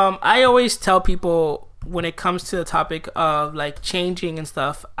 I always tell people, when it comes to the topic of like changing and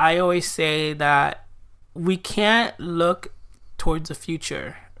stuff, I always say that we can't look towards the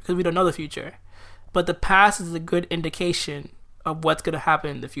future because we don't know the future, but the past is a good indication of what's going to happen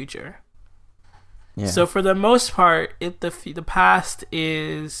in the future. Yeah. So for the most part, if the past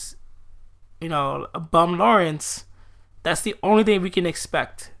is, you know, a bum Lawrence, that's the only thing we can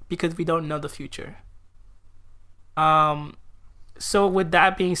expect because we don't know the future. So with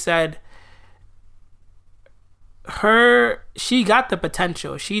that being said, she got the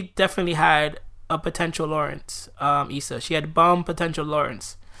potential. She definitely had a potential Lawrence, Issa. She had bum potential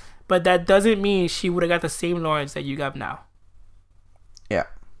Lawrence. But that doesn't mean she would have got the same Lawrence that you got now. Yeah.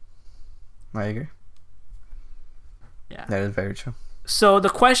 I agree. Yeah. That is very true. So the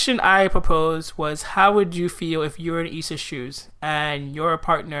question I proposed was, how would you feel if you were in Issa's shoes and your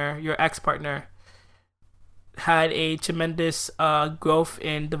partner, your ex-partner, had a tremendous growth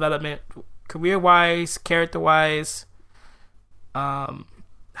in development, career-wise, character-wise?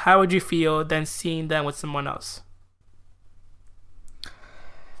 How would you feel then seeing them with someone else?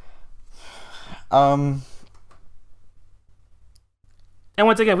 And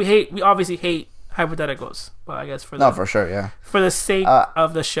once again, we obviously hate hypotheticals, but I guess for sure, yeah. For the sake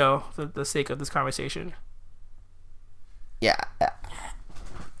of the show, for the sake of this conversation. Yeah.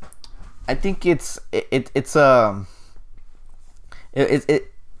 I think it's I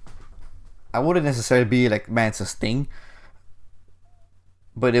wouldn't necessarily be like, man, it's a sting,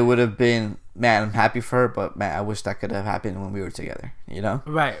 but it would have been, man, I'm happy for her, but man, I wish that could have happened when we were together, you know?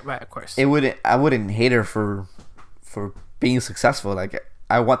 Right, of course. I wouldn't hate her for being successful. Like,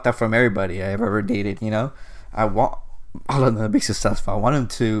 I want that from everybody I've ever dated, you know? I want all of them to be successful. I want them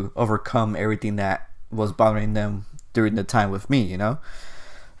to overcome everything that was bothering them during the time with me, you know?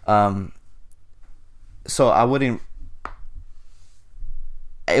 So I wouldn't.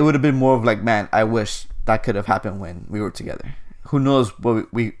 It would have been more of like, man, I wish that could have happened when we were together. Who knows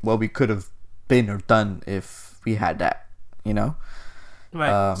what we could have been or done if we had that, you know?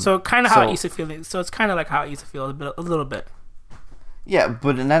 Right. So kind of how Issa feels. So it's kind of like how Issa feels a little bit. Yeah,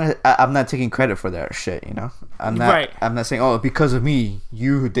 but I'm not taking credit for that shit, you know? I'm not. Right. I'm not saying, oh, because of me,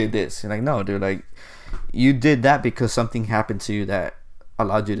 you did this. You're like, no, dude. Like, you did that because something happened to you that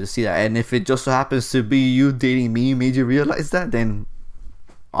allowed you to see that. And if it just so happens to be you dating me made you realize that, then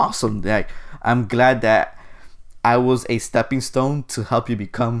awesome. Like, I'm glad that I was a stepping stone to help you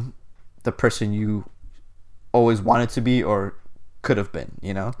become the person you always wanted to be or could have been,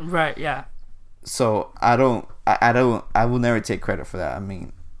 you know? Right, yeah. So I will never take credit for that. I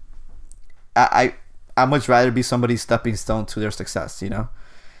mean, I much rather be somebody's stepping stone to their success, you know?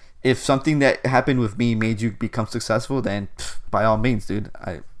 If something that happened with me made you become successful, then by all means, dude,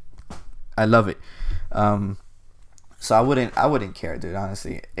 I love it. So I wouldn't care, dude.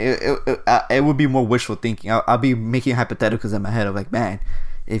 Honestly, it would be more wishful thinking. I'll be making hypotheticals in my head of like, man,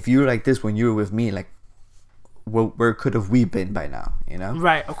 if you were like this when you were with me, like, where could have we been by now? You know.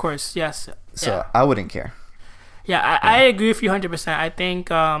 Right. Of course. Yes. So Yeah. I wouldn't care. Yeah, I agree with you 100%. I think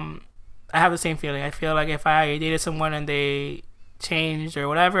I have the same feeling. I feel like if I dated someone and they changed or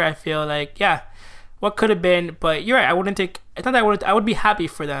whatever, I feel like, yeah, what could have been. But you're right. I wouldn't take. It's not that I would be happy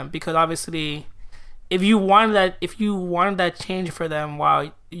for them, because obviously, if you wanted that change for them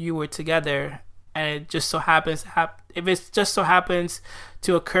while you were together, and it just so happens if it just so happens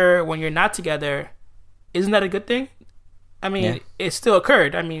to occur when you're not together, isn't that a good thing? I mean, it still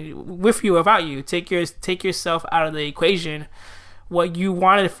occurred. I mean, with you, without you, take yourself out of the equation. What you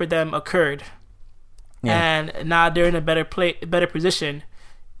wanted for them occurred, and now they're in a better position,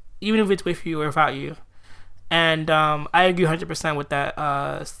 even if it's with you or without you. And I agree 100% with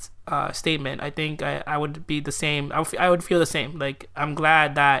that statement. I think I would be the same. I would feel the same. Like, I'm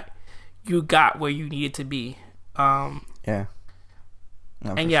glad that you got where you needed to be. Yeah.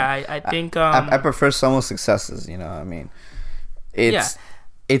 No, and sure. I think I prefer someone's successes. You know, I mean, it's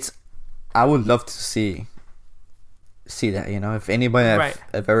I would love to see that. You know, if anybody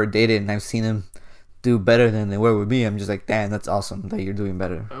I've ever dated and I've seen them do better than they were with me, I'm just like, damn, that's awesome that you're doing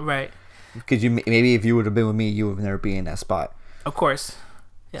better. Right. Because maybe if you would have been with me, you would never be in that spot. Of course.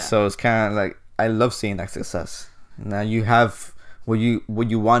 Yeah. So it's kind of like, I love seeing that success. Now you have what you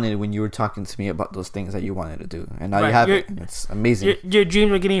wanted when you were talking to me about those things that you wanted to do, and now you have it. And it's amazing. Your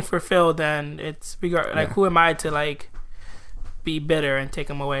dreams are getting fulfilled, and it's like, who am I to like be bitter and take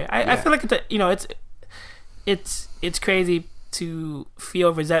them away? I feel like it's crazy to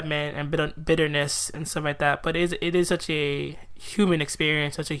feel resentment and bitterness and stuff like that, but it is such a human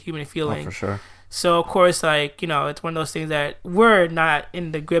experience, such a human feeling. Oh, for sure. So of course, like, it's one of those things that we're not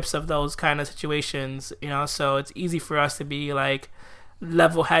in the grips of those kind of situations, so it's easy for us to be like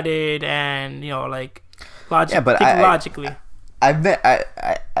level-headed and like logically.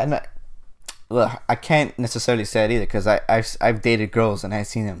 Well, I can't necessarily say it either, because I've dated girls and I've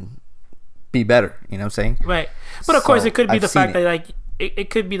seen them be better. You know what I'm saying? Right. But of course, it could be the fact that like it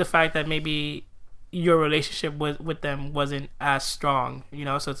could be the fact that maybe your relationship with them wasn't as strong.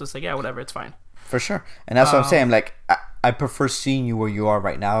 So it's just like, yeah, whatever, it's fine. For sure. And that's what I'm saying. Like, I prefer seeing you where you are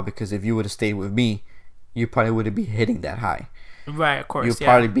right now, because if you would have stayed with me, you probably wouldn't be hitting that high. Right, of course. You'd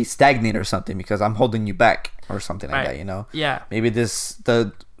probably be stagnant or something, because I'm holding you back or something like that, Yeah. Maybe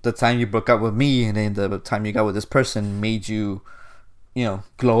the time you broke up with me and then the time you got with this person made you,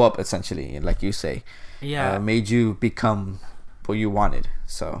 glow up, essentially, like you say. Yeah. Made you become what you wanted.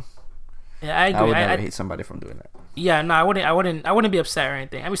 So yeah, I agree. I would never hate somebody from doing that. Yeah, no, I wouldn't be upset or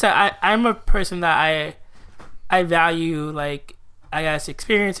anything. I mean, I'm a person that I value, like, I guess,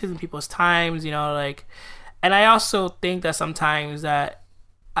 experiences and people's times, like, and I also think that sometimes that,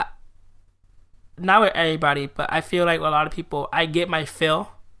 not with everybody, but I feel like a lot of people, I get my fill.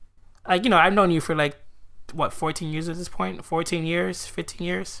 Like, I've known you for like, what, 14 years at this point? 14 years? 15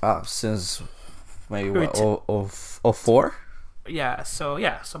 years? Since maybe what, 04? Yeah, so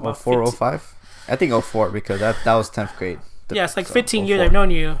about 04, 05? I think 04, because that was 10th grade. Yeah, it's like 15 years I've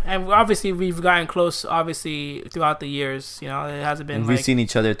known you, and obviously we've gotten close. Obviously throughout the years, it hasn't been. And we've seen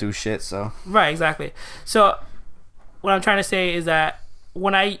each other through shit, so. Right, exactly. So, what I'm trying to say is that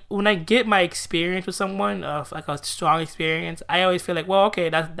when I get my experience with someone, of like a strong experience, I always feel like, well, okay,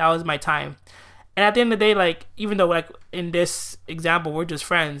 that was my time. And at the end of the day, like, even though like in this example we're just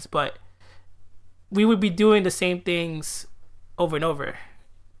friends, but we would be doing the same things over and over.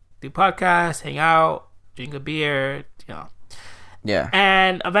 Do podcasts, hang out, drink a beer, Yeah.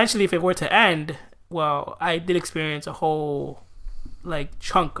 And eventually, if it were to end, well, I did experience a whole, like,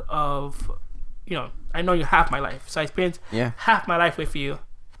 chunk of, I know you half my life. So I experienced half my life with you.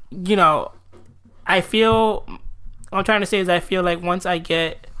 I feel, what I'm trying to say is I feel like once I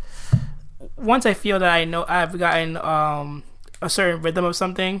feel that I know I've gotten a certain rhythm of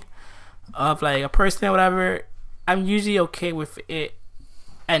something, of like a person or whatever, I'm usually okay with it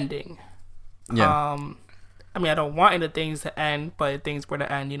ending. Yeah. I mean, I don't want any things to end, but things were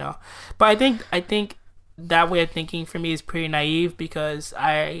to end, But I think that way of thinking for me is pretty naive, because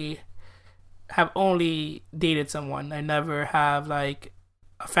I have only dated someone. I never have like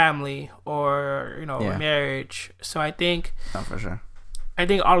a family or a marriage. So I think. No, for sure. I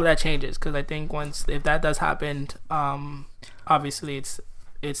think all of that changes, because I think if that does happen, obviously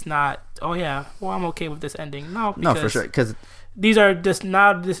it's not. Oh yeah, well, I'm okay with this ending. No, for sure, because these are just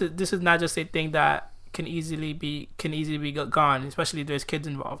not. This is not just a thing that can easily be gone, especially if there's kids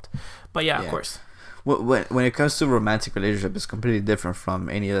involved. But yeah, of course. When it comes to romantic relationship, it's completely different from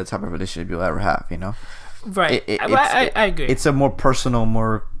any other type of relationship you'll ever have. Right. I agree. It's a more personal,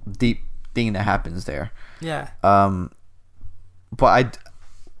 more deep thing that happens there. Yeah. But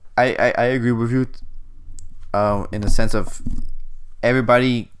I agree with you in the sense of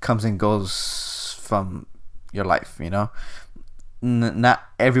everybody comes and goes from your life. You know, not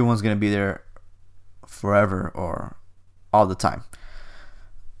everyone's gonna be there forever or all the time.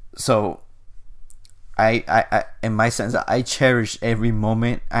 So I in my sense, I cherish every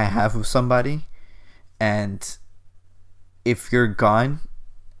moment I have with somebody, and if you're gone,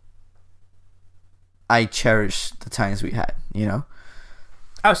 I cherish the times we had, you know.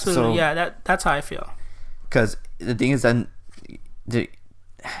 Absolutely, So, yeah. That's how I feel. because the thing is that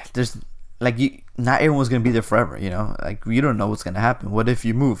there's like not everyone's gonna be there forever, you know. Like you don't know what's gonna happen. What if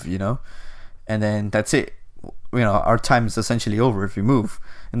you move, you know, and then that's it. You know, our time is essentially over if you move,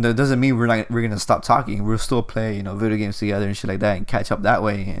 and that doesn't mean we're gonna stop talking. We'll still play, you know, video games together and shit like that, and catch up that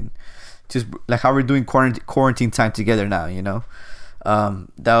way, and just like how we're doing quarantine time together now, you know. That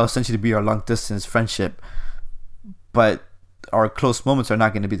will essentially be our long distance friendship, but our close moments are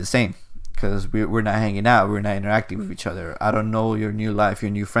not going to be the same because we're not hanging out, we're not interacting with each other. I don't know your new life,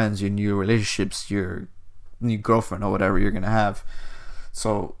 your new friends, your new relationships, your new girlfriend or whatever you're gonna have.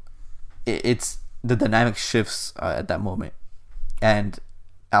 So it's the dynamic shifts at that moment, and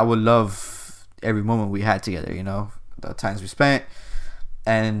I would love every moment we had together, you know, the times we spent.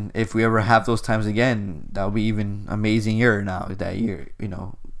 And if we ever have those times again, that'll be even amazing year now that year, you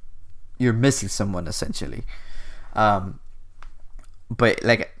know, you're missing someone essentially. But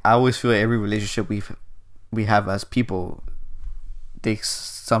like I always feel every relationship we have as people,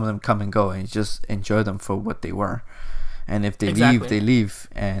 some of them come and go, and you just enjoy them for what they were. And if they Exactly. leave, they leave,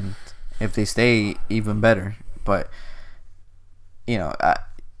 and if they stay, even better. But you know,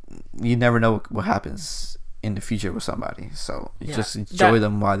 you never know what happens in the future with somebody, so you just enjoy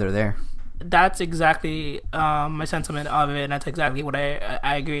them while they're there. That's exactly my sentiment of it, and that's exactly what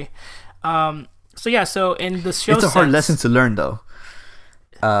I agree. So yeah, so in the show, it's a hard lesson to learn though,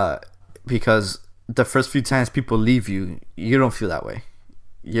 because the first few times people leave you, you don't feel that way.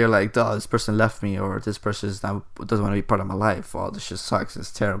 You're like, oh, this person left me, or this person doesn't want to be part of my life. Oh, this just sucks.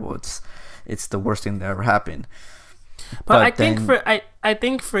 It's terrible. It's the worst thing that ever happened. But I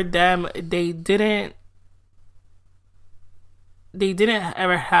think for them, they didn't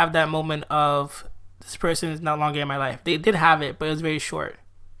ever have that moment of this person is no longer in my life. They did have it, but it was very short.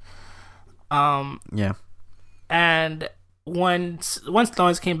 Yeah. And once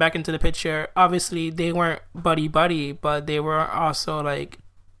Lawrence came back into the picture, obviously they weren't buddy, but they were also like,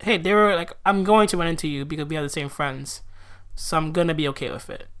 hey, they were like, I'm going to run into you because we have the same friends, so I'm gonna be okay with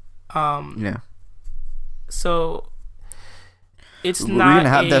it. Yeah. So it's We're not gonna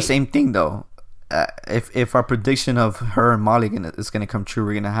have that same thing though. If our prediction of her and Molly is gonna come true,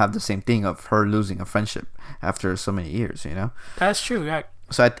 we're gonna have the same thing of her losing a friendship after so many years. You know. That's true. Yeah.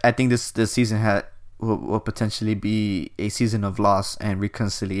 So I think this season will potentially be a season of loss and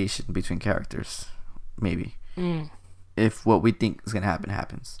reconciliation between characters, maybe. If what we think is gonna happen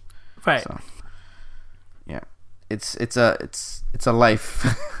happens. Right. So, yeah, it's a life,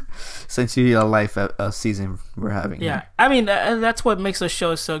 essentially a life a season we're having. Yeah, I mean that's what makes the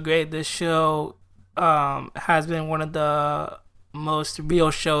show so great. This show has been one of the most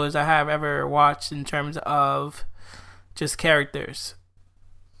real shows I have ever watched in terms of just characters.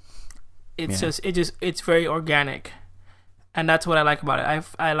 It's very organic, and that's what I like about it.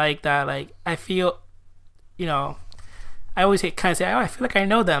 I like that. Like I feel, you know, I always kind of say, oh, I feel like I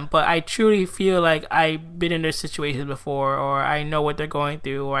know them, but I truly feel like I've been in their situations before, or I know what they're going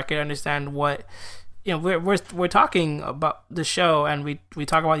through, or I can understand what, you know, we're talking about the show, and we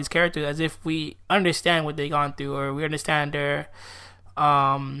talk about these characters as if we understand what they've gone through, or we understand their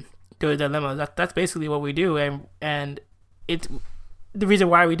dilemmas. That's basically what we do, and it's the reason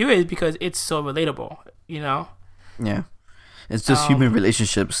why we do it is because it's so relatable, you know. Yeah, it's just human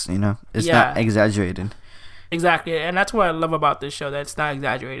relationships, you know. It's not exaggerated. Exactly, and that's what I love about this show. That it's not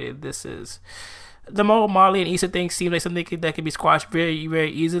exaggerated. This is the whole Molly and Issa thing seems like something that can be squashed very, very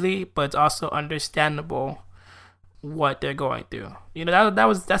easily, but it's also understandable what they're going through. You know,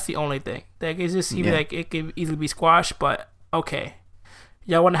 that's the only thing. Like it just seems like it can easily be squashed, but okay,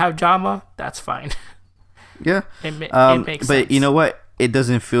 y'all want to have drama? That's fine. Yeah, it makes but sense. You know what? It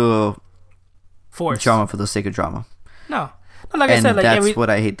doesn't feel forced drama for the sake of drama. No, like I said, like that's what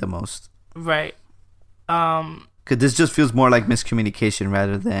I hate the most. Right. Because this just feels more like miscommunication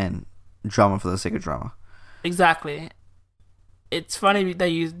rather than drama for the sake of drama. Exactly. It's funny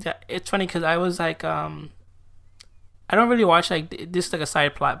it's funny because I was like, I don't really watch like this is like a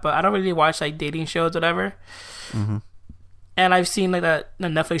side plot, but I don't really watch like dating shows, whatever. Mm-hmm. And I've seen like the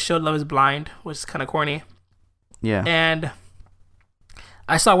Netflix show Love Is Blind, which is kind of corny. Yeah. And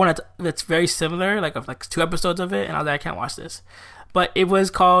I saw one that's very similar, like of like 2 episodes of it, and I was like, I can't watch this. But it was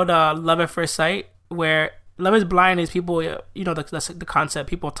called Love at First Sight, where Love is Blind is people, that's the concept.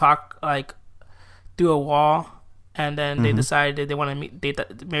 People talk like through a wall, and then they decide that they want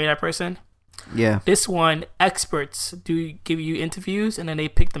to marry that person. Yeah. This one, experts do give you interviews, and then they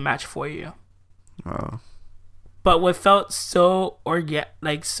pick the match for you. Oh. But what felt so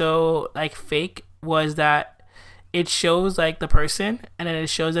fake was that it shows like the person, and then it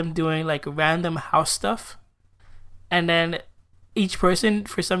shows them doing like random house stuff, and then each person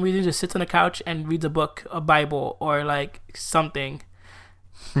for some reason just sits on the couch and reads a book, a Bible, or like something,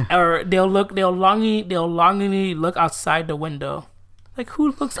 or they'll longingly look outside the window. Like,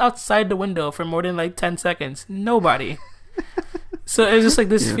 who looks outside the window for more than like 10 seconds? Nobody. So it's just like,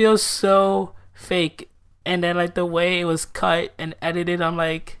 this feels so fake. And then like the way it was cut and edited, I'm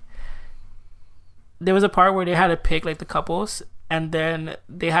like, there was a part where they had to pick like the couples, and then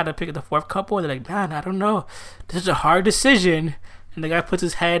they had to pick the fourth couple. They're like, man, I don't know, this is a hard decision. And the guy puts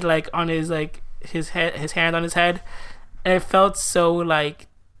his head like on his like his hand on his head, and it felt so like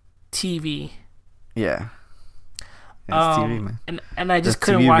TV. Yeah. It's TV, man. And I just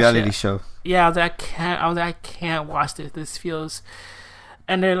couldn't watch reality it. Show. Yeah, I can't watch this. This feels.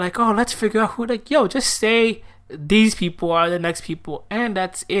 And they're like, oh, let's figure out who. Like, yo, just say these people are the next people, and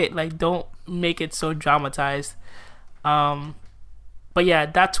that's it. Like, don't make it so dramatized. But yeah,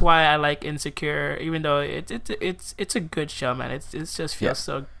 that's why I like Insecure. Even though it's a good show, man. It just feels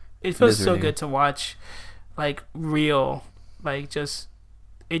so. It feels so good to watch, like real, like it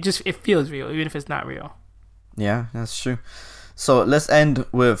feels real, even if it's not real. Yeah, that's true. So let's end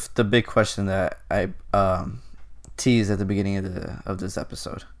with the big question that I teased at the beginning of this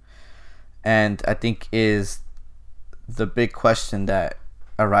episode, and I think is the big question that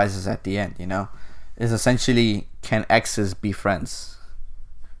arises at the end. Is essentially, can exes be friends?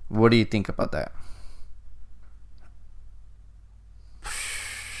 What do you think about that?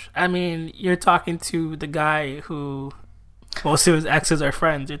 I mean, you're talking to the guy who most of his exes are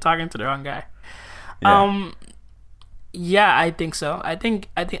friends. You're talking to the wrong guy. Yeah, I think so. I think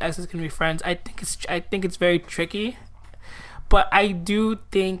exes can be friends. I think it's very tricky, but I do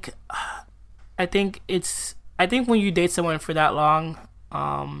think when you date someone for that long,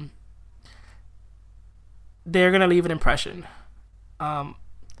 they're gonna leave an impression.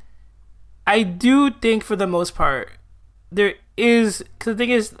 I do think for the most part there is, because the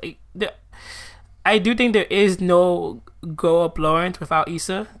thing is, like, I do think there is no grow up Lawrence without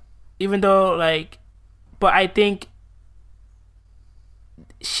Issa, even though but I think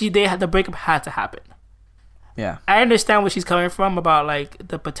the breakup had to happen. Yeah, I understand where she's coming from about like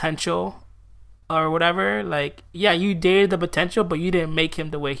the potential or whatever. Like, yeah, you dated the potential, but you didn't make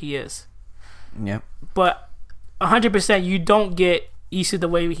him the way he is. Yeah, but 100% you don't get Issa the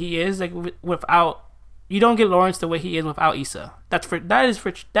way he is, like without. You don't get Lawrence the way he is without Issa.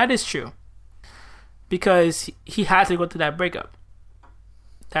 That is true, because he had to go through that breakup.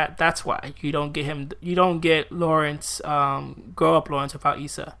 That's why you don't get him. You don't get Lawrence, grow up Lawrence without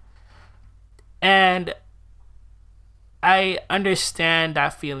Issa. And I understand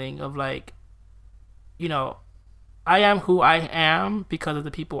that feeling of like, I am who I am because of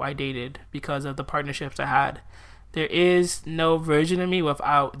the people I dated, because of the partnerships I had. There is no version of me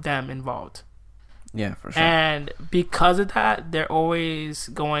without them involved. Yeah, for sure. And because of that, they're always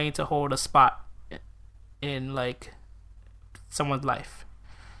going to hold a spot in like someone's life.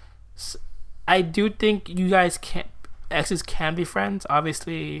 So I do think you guys exes can be friends,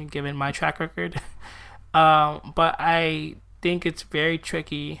 obviously, given my track record. But I think it's very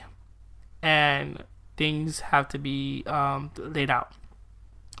tricky, and things have to be laid out.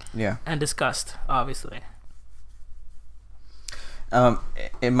 Yeah. And discussed, obviously.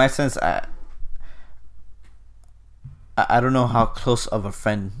 In my sense, I don't know how close of a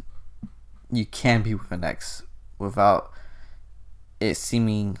friend you can be with an ex without it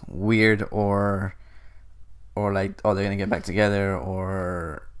seeming weird or like, oh, they're gonna get back together,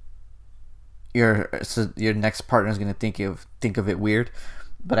 or your next partner is gonna think of it weird.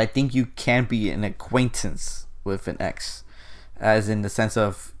 But I think you can be an acquaintance with an ex, as in the sense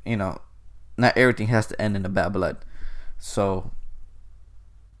of, not everything has to end in a bad blood. So,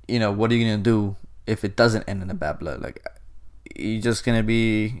 what are you gonna do if it doesn't end in a bad blood? Like, you're just gonna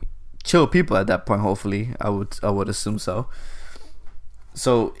be chill people at that point. Hopefully, I would assume so.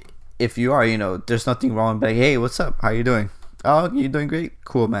 So if you are, there's nothing wrong. But like, hey, what's up? How you doing? Oh, you doing great?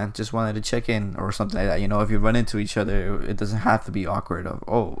 Cool, man. Just wanted to check in or something like that. If you run into each other, it doesn't have to be awkward. Of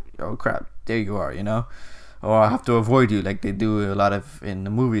oh crap, there you are. Or I have to avoid you, like they do a lot of in the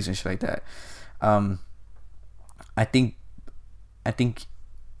movies and shit like that. I think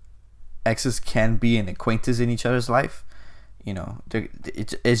exes can be an acquaintance in each other's life.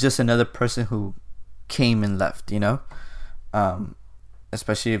 It's just another person who came and left, you know.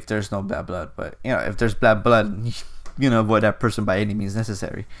 Especially if there's no bad blood, but you know, if there's bad blood, you know, avoid that person by any means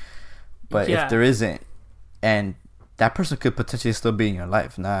necessary. But if there isn't, and that person could potentially still be in your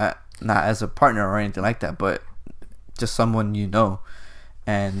life, not as a partner or anything like that, but just someone you know,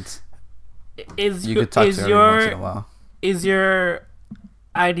 and you could talk to every once in a while. Is your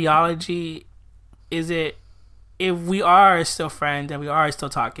ideology, is it, if we are still friends and we are still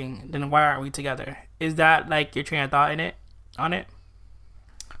talking, then why aren't we together? Is that like your train of thought on it?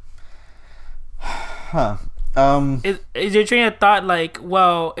 Huh. Is your train of thought like,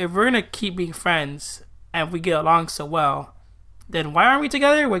 well, if we're gonna keep being friends and we get along so well, then why aren't we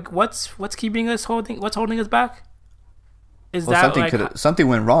together? Like, what's keeping us what's holding us back? Is that something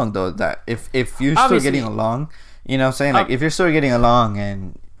went wrong though? That if you're still getting along, you know what I'm saying? Like, if you're still getting along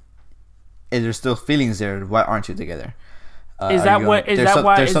and there's still feelings there, why aren't you together?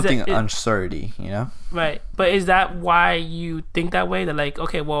 There's something uncertainty, you know? Right. But is that why you think that way? That like,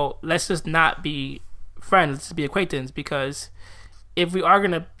 okay, well, let's just not be friends, let's just be acquaintances, because if we are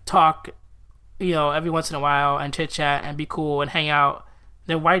gonna talk, you know, every once in a while and chit chat and be cool and hang out,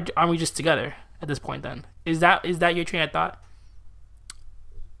 then why aren't we just together at this point then? Is that your train of thought?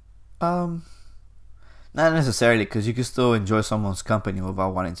 Not necessarily, because you can still enjoy someone's company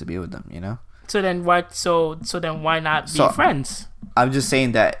without wanting to be with them, you know? So then why? So then why not be friends? I'm just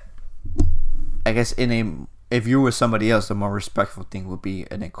saying that. I guess if you were somebody else, the more respectful thing would be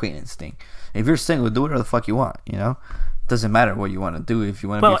an acquaintance thing. If you're single, do whatever the fuck you want. You know, doesn't matter what you want to do. If you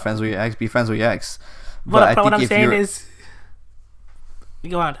want to be friends with your ex, be friends with your ex. But what I'm saying is,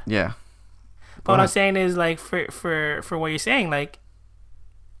 go on. Yeah. But what I'm saying is, like, for what you're saying, like,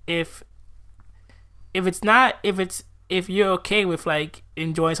 if you're okay with like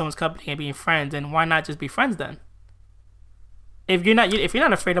enjoying someone's company and being friends, then why not just be friends then? If you're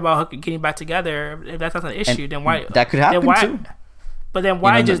not afraid about getting back together, if that's not an issue, then why that could happen too? But then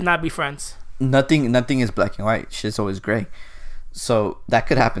why just not be friends? Nothing is black and white. Shit's always gray. So that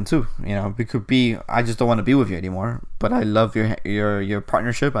could happen too. You know, it could be I just don't want to be with you anymore, but I love your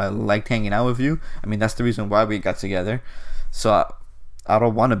partnership. I liked hanging out with you. I mean, that's the reason why we got together. So I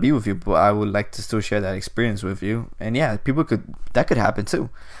don't want to be with you, but I would like to still share that experience with you. And yeah, that could happen too.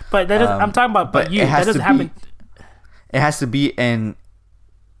 But that doesn't, I'm talking about, but you, that doesn't happen. It has to be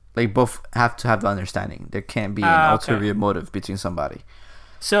like both have to have the understanding. There can't be an ulterior motive between somebody.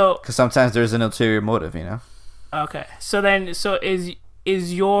 So, because sometimes there's an ulterior motive, you know. Okay, so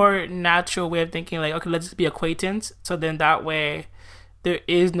is your natural way of thinking like, okay, let's just be acquaintance. So then that way, there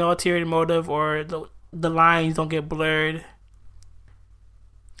is no ulterior motive, or the lines don't get blurred.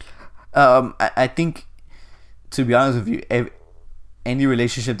 I think, to be honest with you, any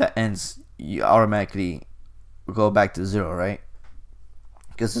relationship that ends, you automatically go back to zero, right?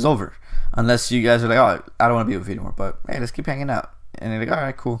 Because it's over, unless you guys are like, oh, I don't want to be with you anymore, but hey, let's keep hanging out, and you're like, all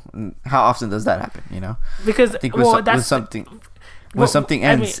right, cool. And how often does that happen, you know? Because I think when something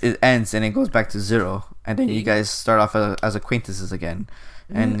ends, it ends and it goes back to zero, and then you guys start off as acquaintances again.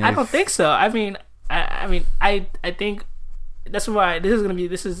 And I don't think so. I think that's why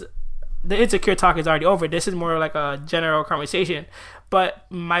this is the insecure talk is already over. This is more like a general conversation. But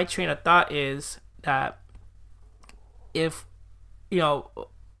my train of thought is that if, you know,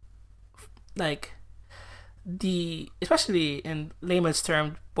 like especially in layman's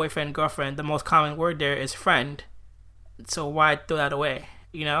term, boyfriend, girlfriend, the most common word there is friend. So why throw that away,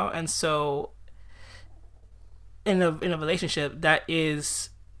 you know? And so in a relationship, that is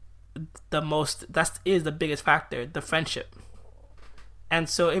the biggest factor, the friendship. And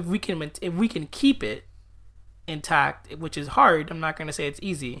so if we can keep it intact, which is hard, I'm not going to say it's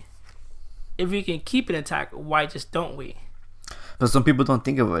easy. If we can keep it intact, why just don't we? But some people don't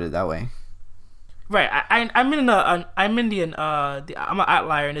think about it that way. Right. I'm an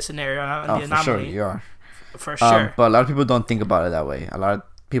outlier in this scenario. I'm the anomaly. For sure, you are. For sure. But a lot of people don't think about it that way. A lot of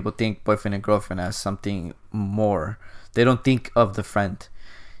people think boyfriend and girlfriend as something more. They don't think of the friend,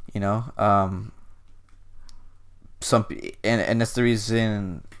 you know. And that's the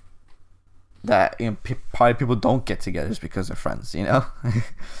reason that, you know, probably people don't get together is because they're friends, you know.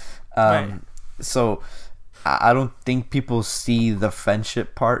 Right. So I don't think people see the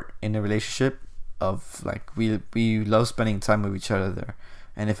friendship part in a relationship of like we love spending time with each other there,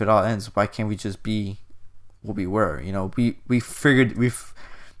 and if it all ends, why can't we just be what we were? You know, we figured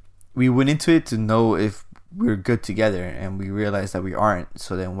we went into it to know if we're good together, and we realized that we aren't.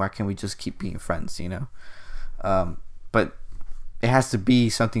 So then why can't we just keep being friends? You know, but it has to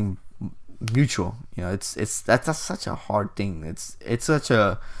be something mutual. You know, that's such a hard thing. It's such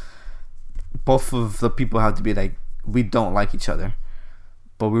a, both of the people have to be like, we don't like each other,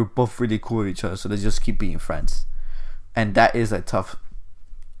 but we were both really cool with each other, so let's just keep being friends. And that is like tough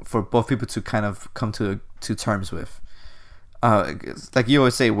for both people to kind of come to terms with. Like you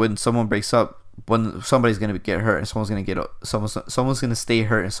always say, when someone breaks up, when somebody's gonna get hurt and someone's gonna stay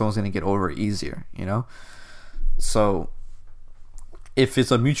hurt and someone's gonna get over it easier, you know. So if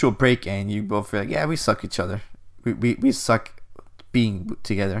it's a mutual break and you both feel like, yeah, we suck each other, we suck being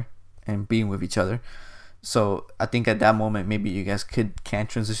together and being with each other. So I think at that moment maybe you guys can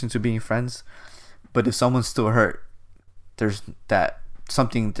transition to being friends. But if someone's still hurt, there's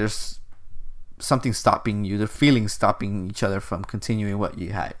something stopping you, the feeling stopping each other from continuing what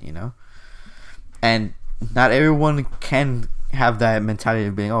you had, you know. And not everyone can have that mentality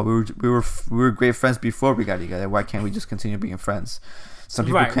of being, oh, we were great friends before we got together, why can't we just continue being friends? Some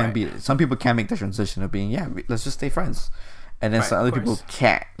people some people can make the transition of being, yeah, let's just stay friends. And then some other people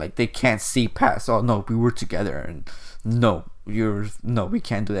can't, like they can't see past, oh no, we were together, and no, we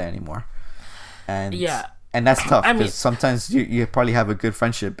can't do that anymore. And that's tough, because sometimes you probably have a good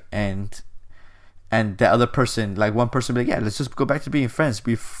friendship and the other person, like one person be like, yeah, let's just go back to being friends.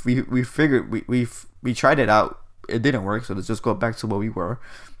 We figured we tried it out, it didn't work, so let's just go back to what we were.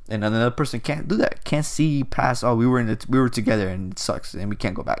 And another person can't do that, can't see past, oh, we were together and it sucks and we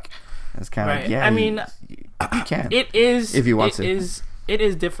can't go back. It's kind of like, yeah, you can. It is, if you want to. It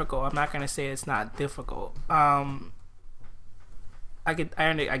is difficult. I'm not gonna say it's not difficult. I get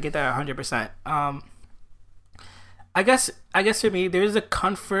that 100%. I guess for me, there's a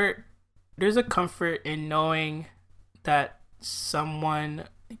comfort in knowing that someone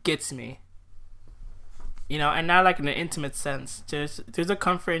gets me, you know, and not like in an intimate sense. There's a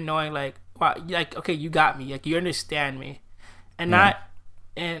comfort in knowing like, wow, like, okay, you got me, like you understand me, and not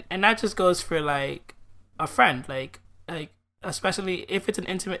just goes for like a friend, like especially if it's an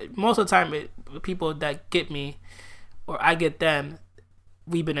intimate. Most of the time, people that get me or I get them,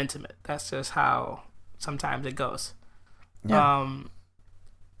 we've been intimate. That's just how sometimes it goes. Yeah.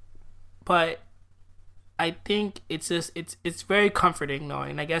 But I think it's just it's very comforting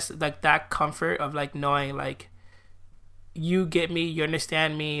knowing, I guess, like that comfort of like knowing like you get me, you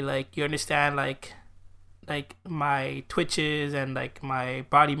understand me, like you understand like my twitches and like my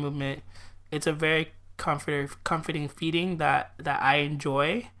body movement. It's a very comforting feeling that I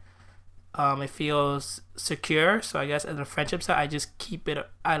enjoy. It feels secure. So I guess as a friendship side,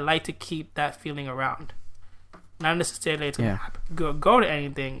 I like to keep that feeling around. Not necessarily to go to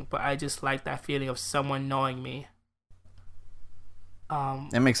anything, but I just like that feeling of someone knowing me.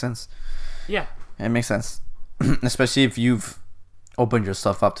 It makes sense. Yeah. It makes sense. Especially if you've opened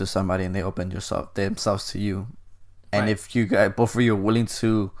yourself up to somebody and they opened themselves to you. And if you guys, both of you are willing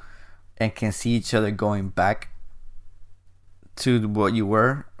to and can see each other going back to what you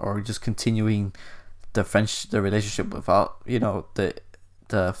were, or just continuing the relationship without, you know, the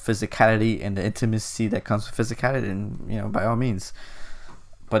physicality and the intimacy that comes with physicality, and you know, by all means.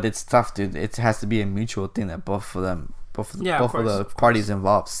 But it's tough, dude. It has to be a mutual thing that both of the parties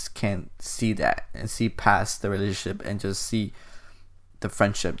involved can see that and see past the relationship and just see the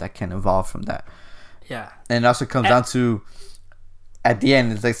friendship that can evolve from that. Yeah. And it also comes down to, at the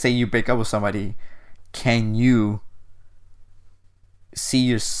end, it's like, say you break up with somebody, can you see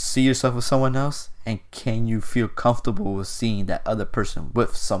yourself with someone else, and can you feel comfortable with seeing that other person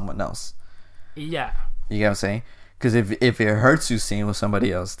with someone else? Yeah. You get what I'm saying? Because if it hurts you seeing with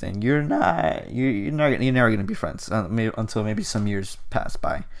somebody else, then you're never gonna be friends until maybe some years pass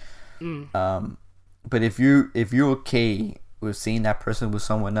by. But if you're okay with seeing that person with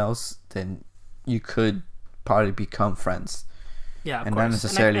someone else, then you could probably become friends. Yeah, and not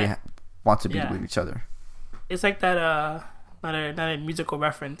necessarily want to be with each other. It's like that. Not a musical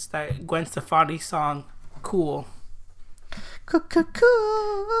reference. That Gwen Stefani song, "Cool." Cool.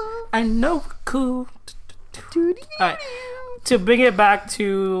 I know, cool. Alright, to bring it back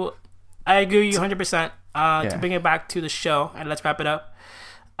to, I agree with you 100%. To bring it back to the show, and let's wrap it up.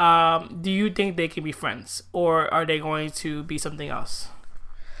 Do you think they can be friends, or are they going to be something else?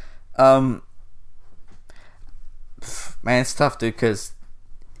 Man, it's tough, dude, because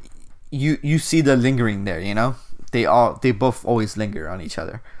you see the lingering there, you know. They both always linger on each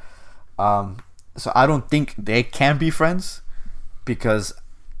other. So I don't think they can be friends, because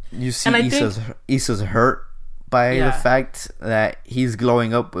you see Issa's hurt by the fact that he's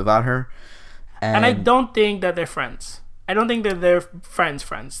glowing up without her, and I don't think that they're friends. I don't think that they're friends.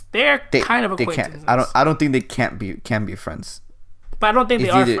 They're kind of acquaintances. I don't think they can be friends. But I don't think they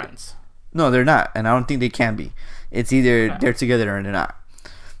are friends. No, they're not, and I don't think they can be. It's either they're together or they're not.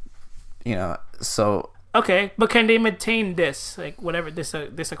 You know, so. Okay, but can they maintain this, like, whatever, this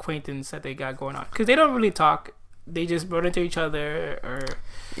acquaintance that they got going on? Because they don't really talk they just run into each other, or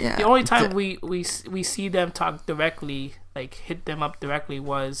Yeah. the only time we see them talk directly, like hit them up directly,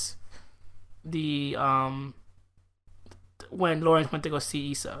 was the when Lawrence went to go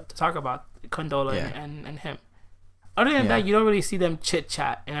see Issa to talk about Condola and him. Other than that, you don't really see them chit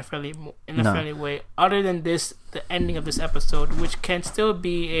chat in a friendly way. Other than this, the ending of this episode, which can still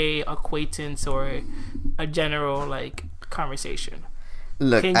be a acquaintance or a general like conversation.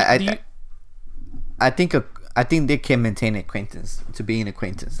 Look, I think they can maintain acquaintance to be an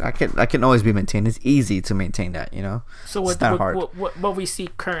acquaintance. I can always be maintained. It's easy to maintain that, you know. So it's not hard. What we see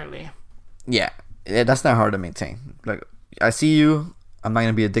currently. Yeah, that's not hard to maintain. Like, I see you, I'm not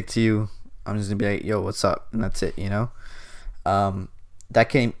gonna be a dick to you. I'm just gonna be like, yo, what's up? And that's it, you know? That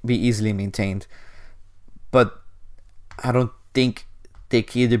can be easily maintained. But I don't think they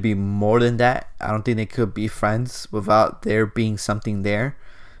could either be more than that. I don't think they could be friends without there being something there.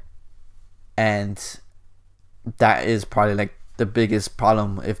 And that is probably like the biggest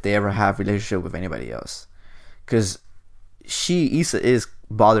problem if they ever have a relationship with anybody else. Because Issa is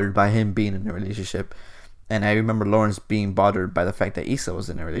bothered by him being in a relationship. And I remember Lawrence being bothered by the fact that Issa was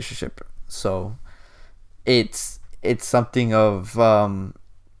in a relationship. So it's something of I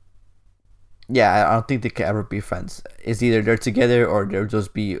don't think they can ever be friends. It's either they're together or they'll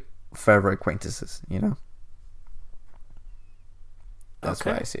just be forever acquaintances, you know. That's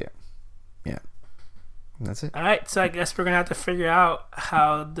why I see it. Yeah, that's it. All right, so I guess we're gonna have to figure out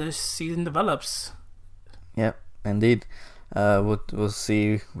how this season develops. Yep, indeed. We'll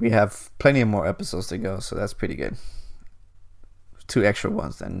see. We have plenty of more episodes to go, so that's pretty good. 2 extra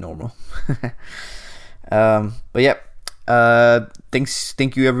ones than normal. But yeah,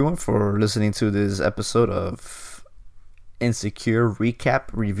 thank you everyone for listening to this episode of Insecure recap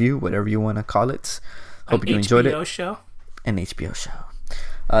review, whatever you want to call it. Hope you enjoyed it. Show. An HBO show.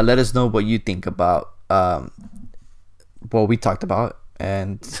 Let us know what you think about what we talked about,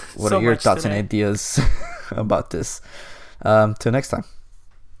 and what are your thoughts and ideas about this. Till next time.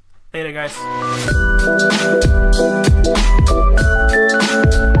 Later, guys.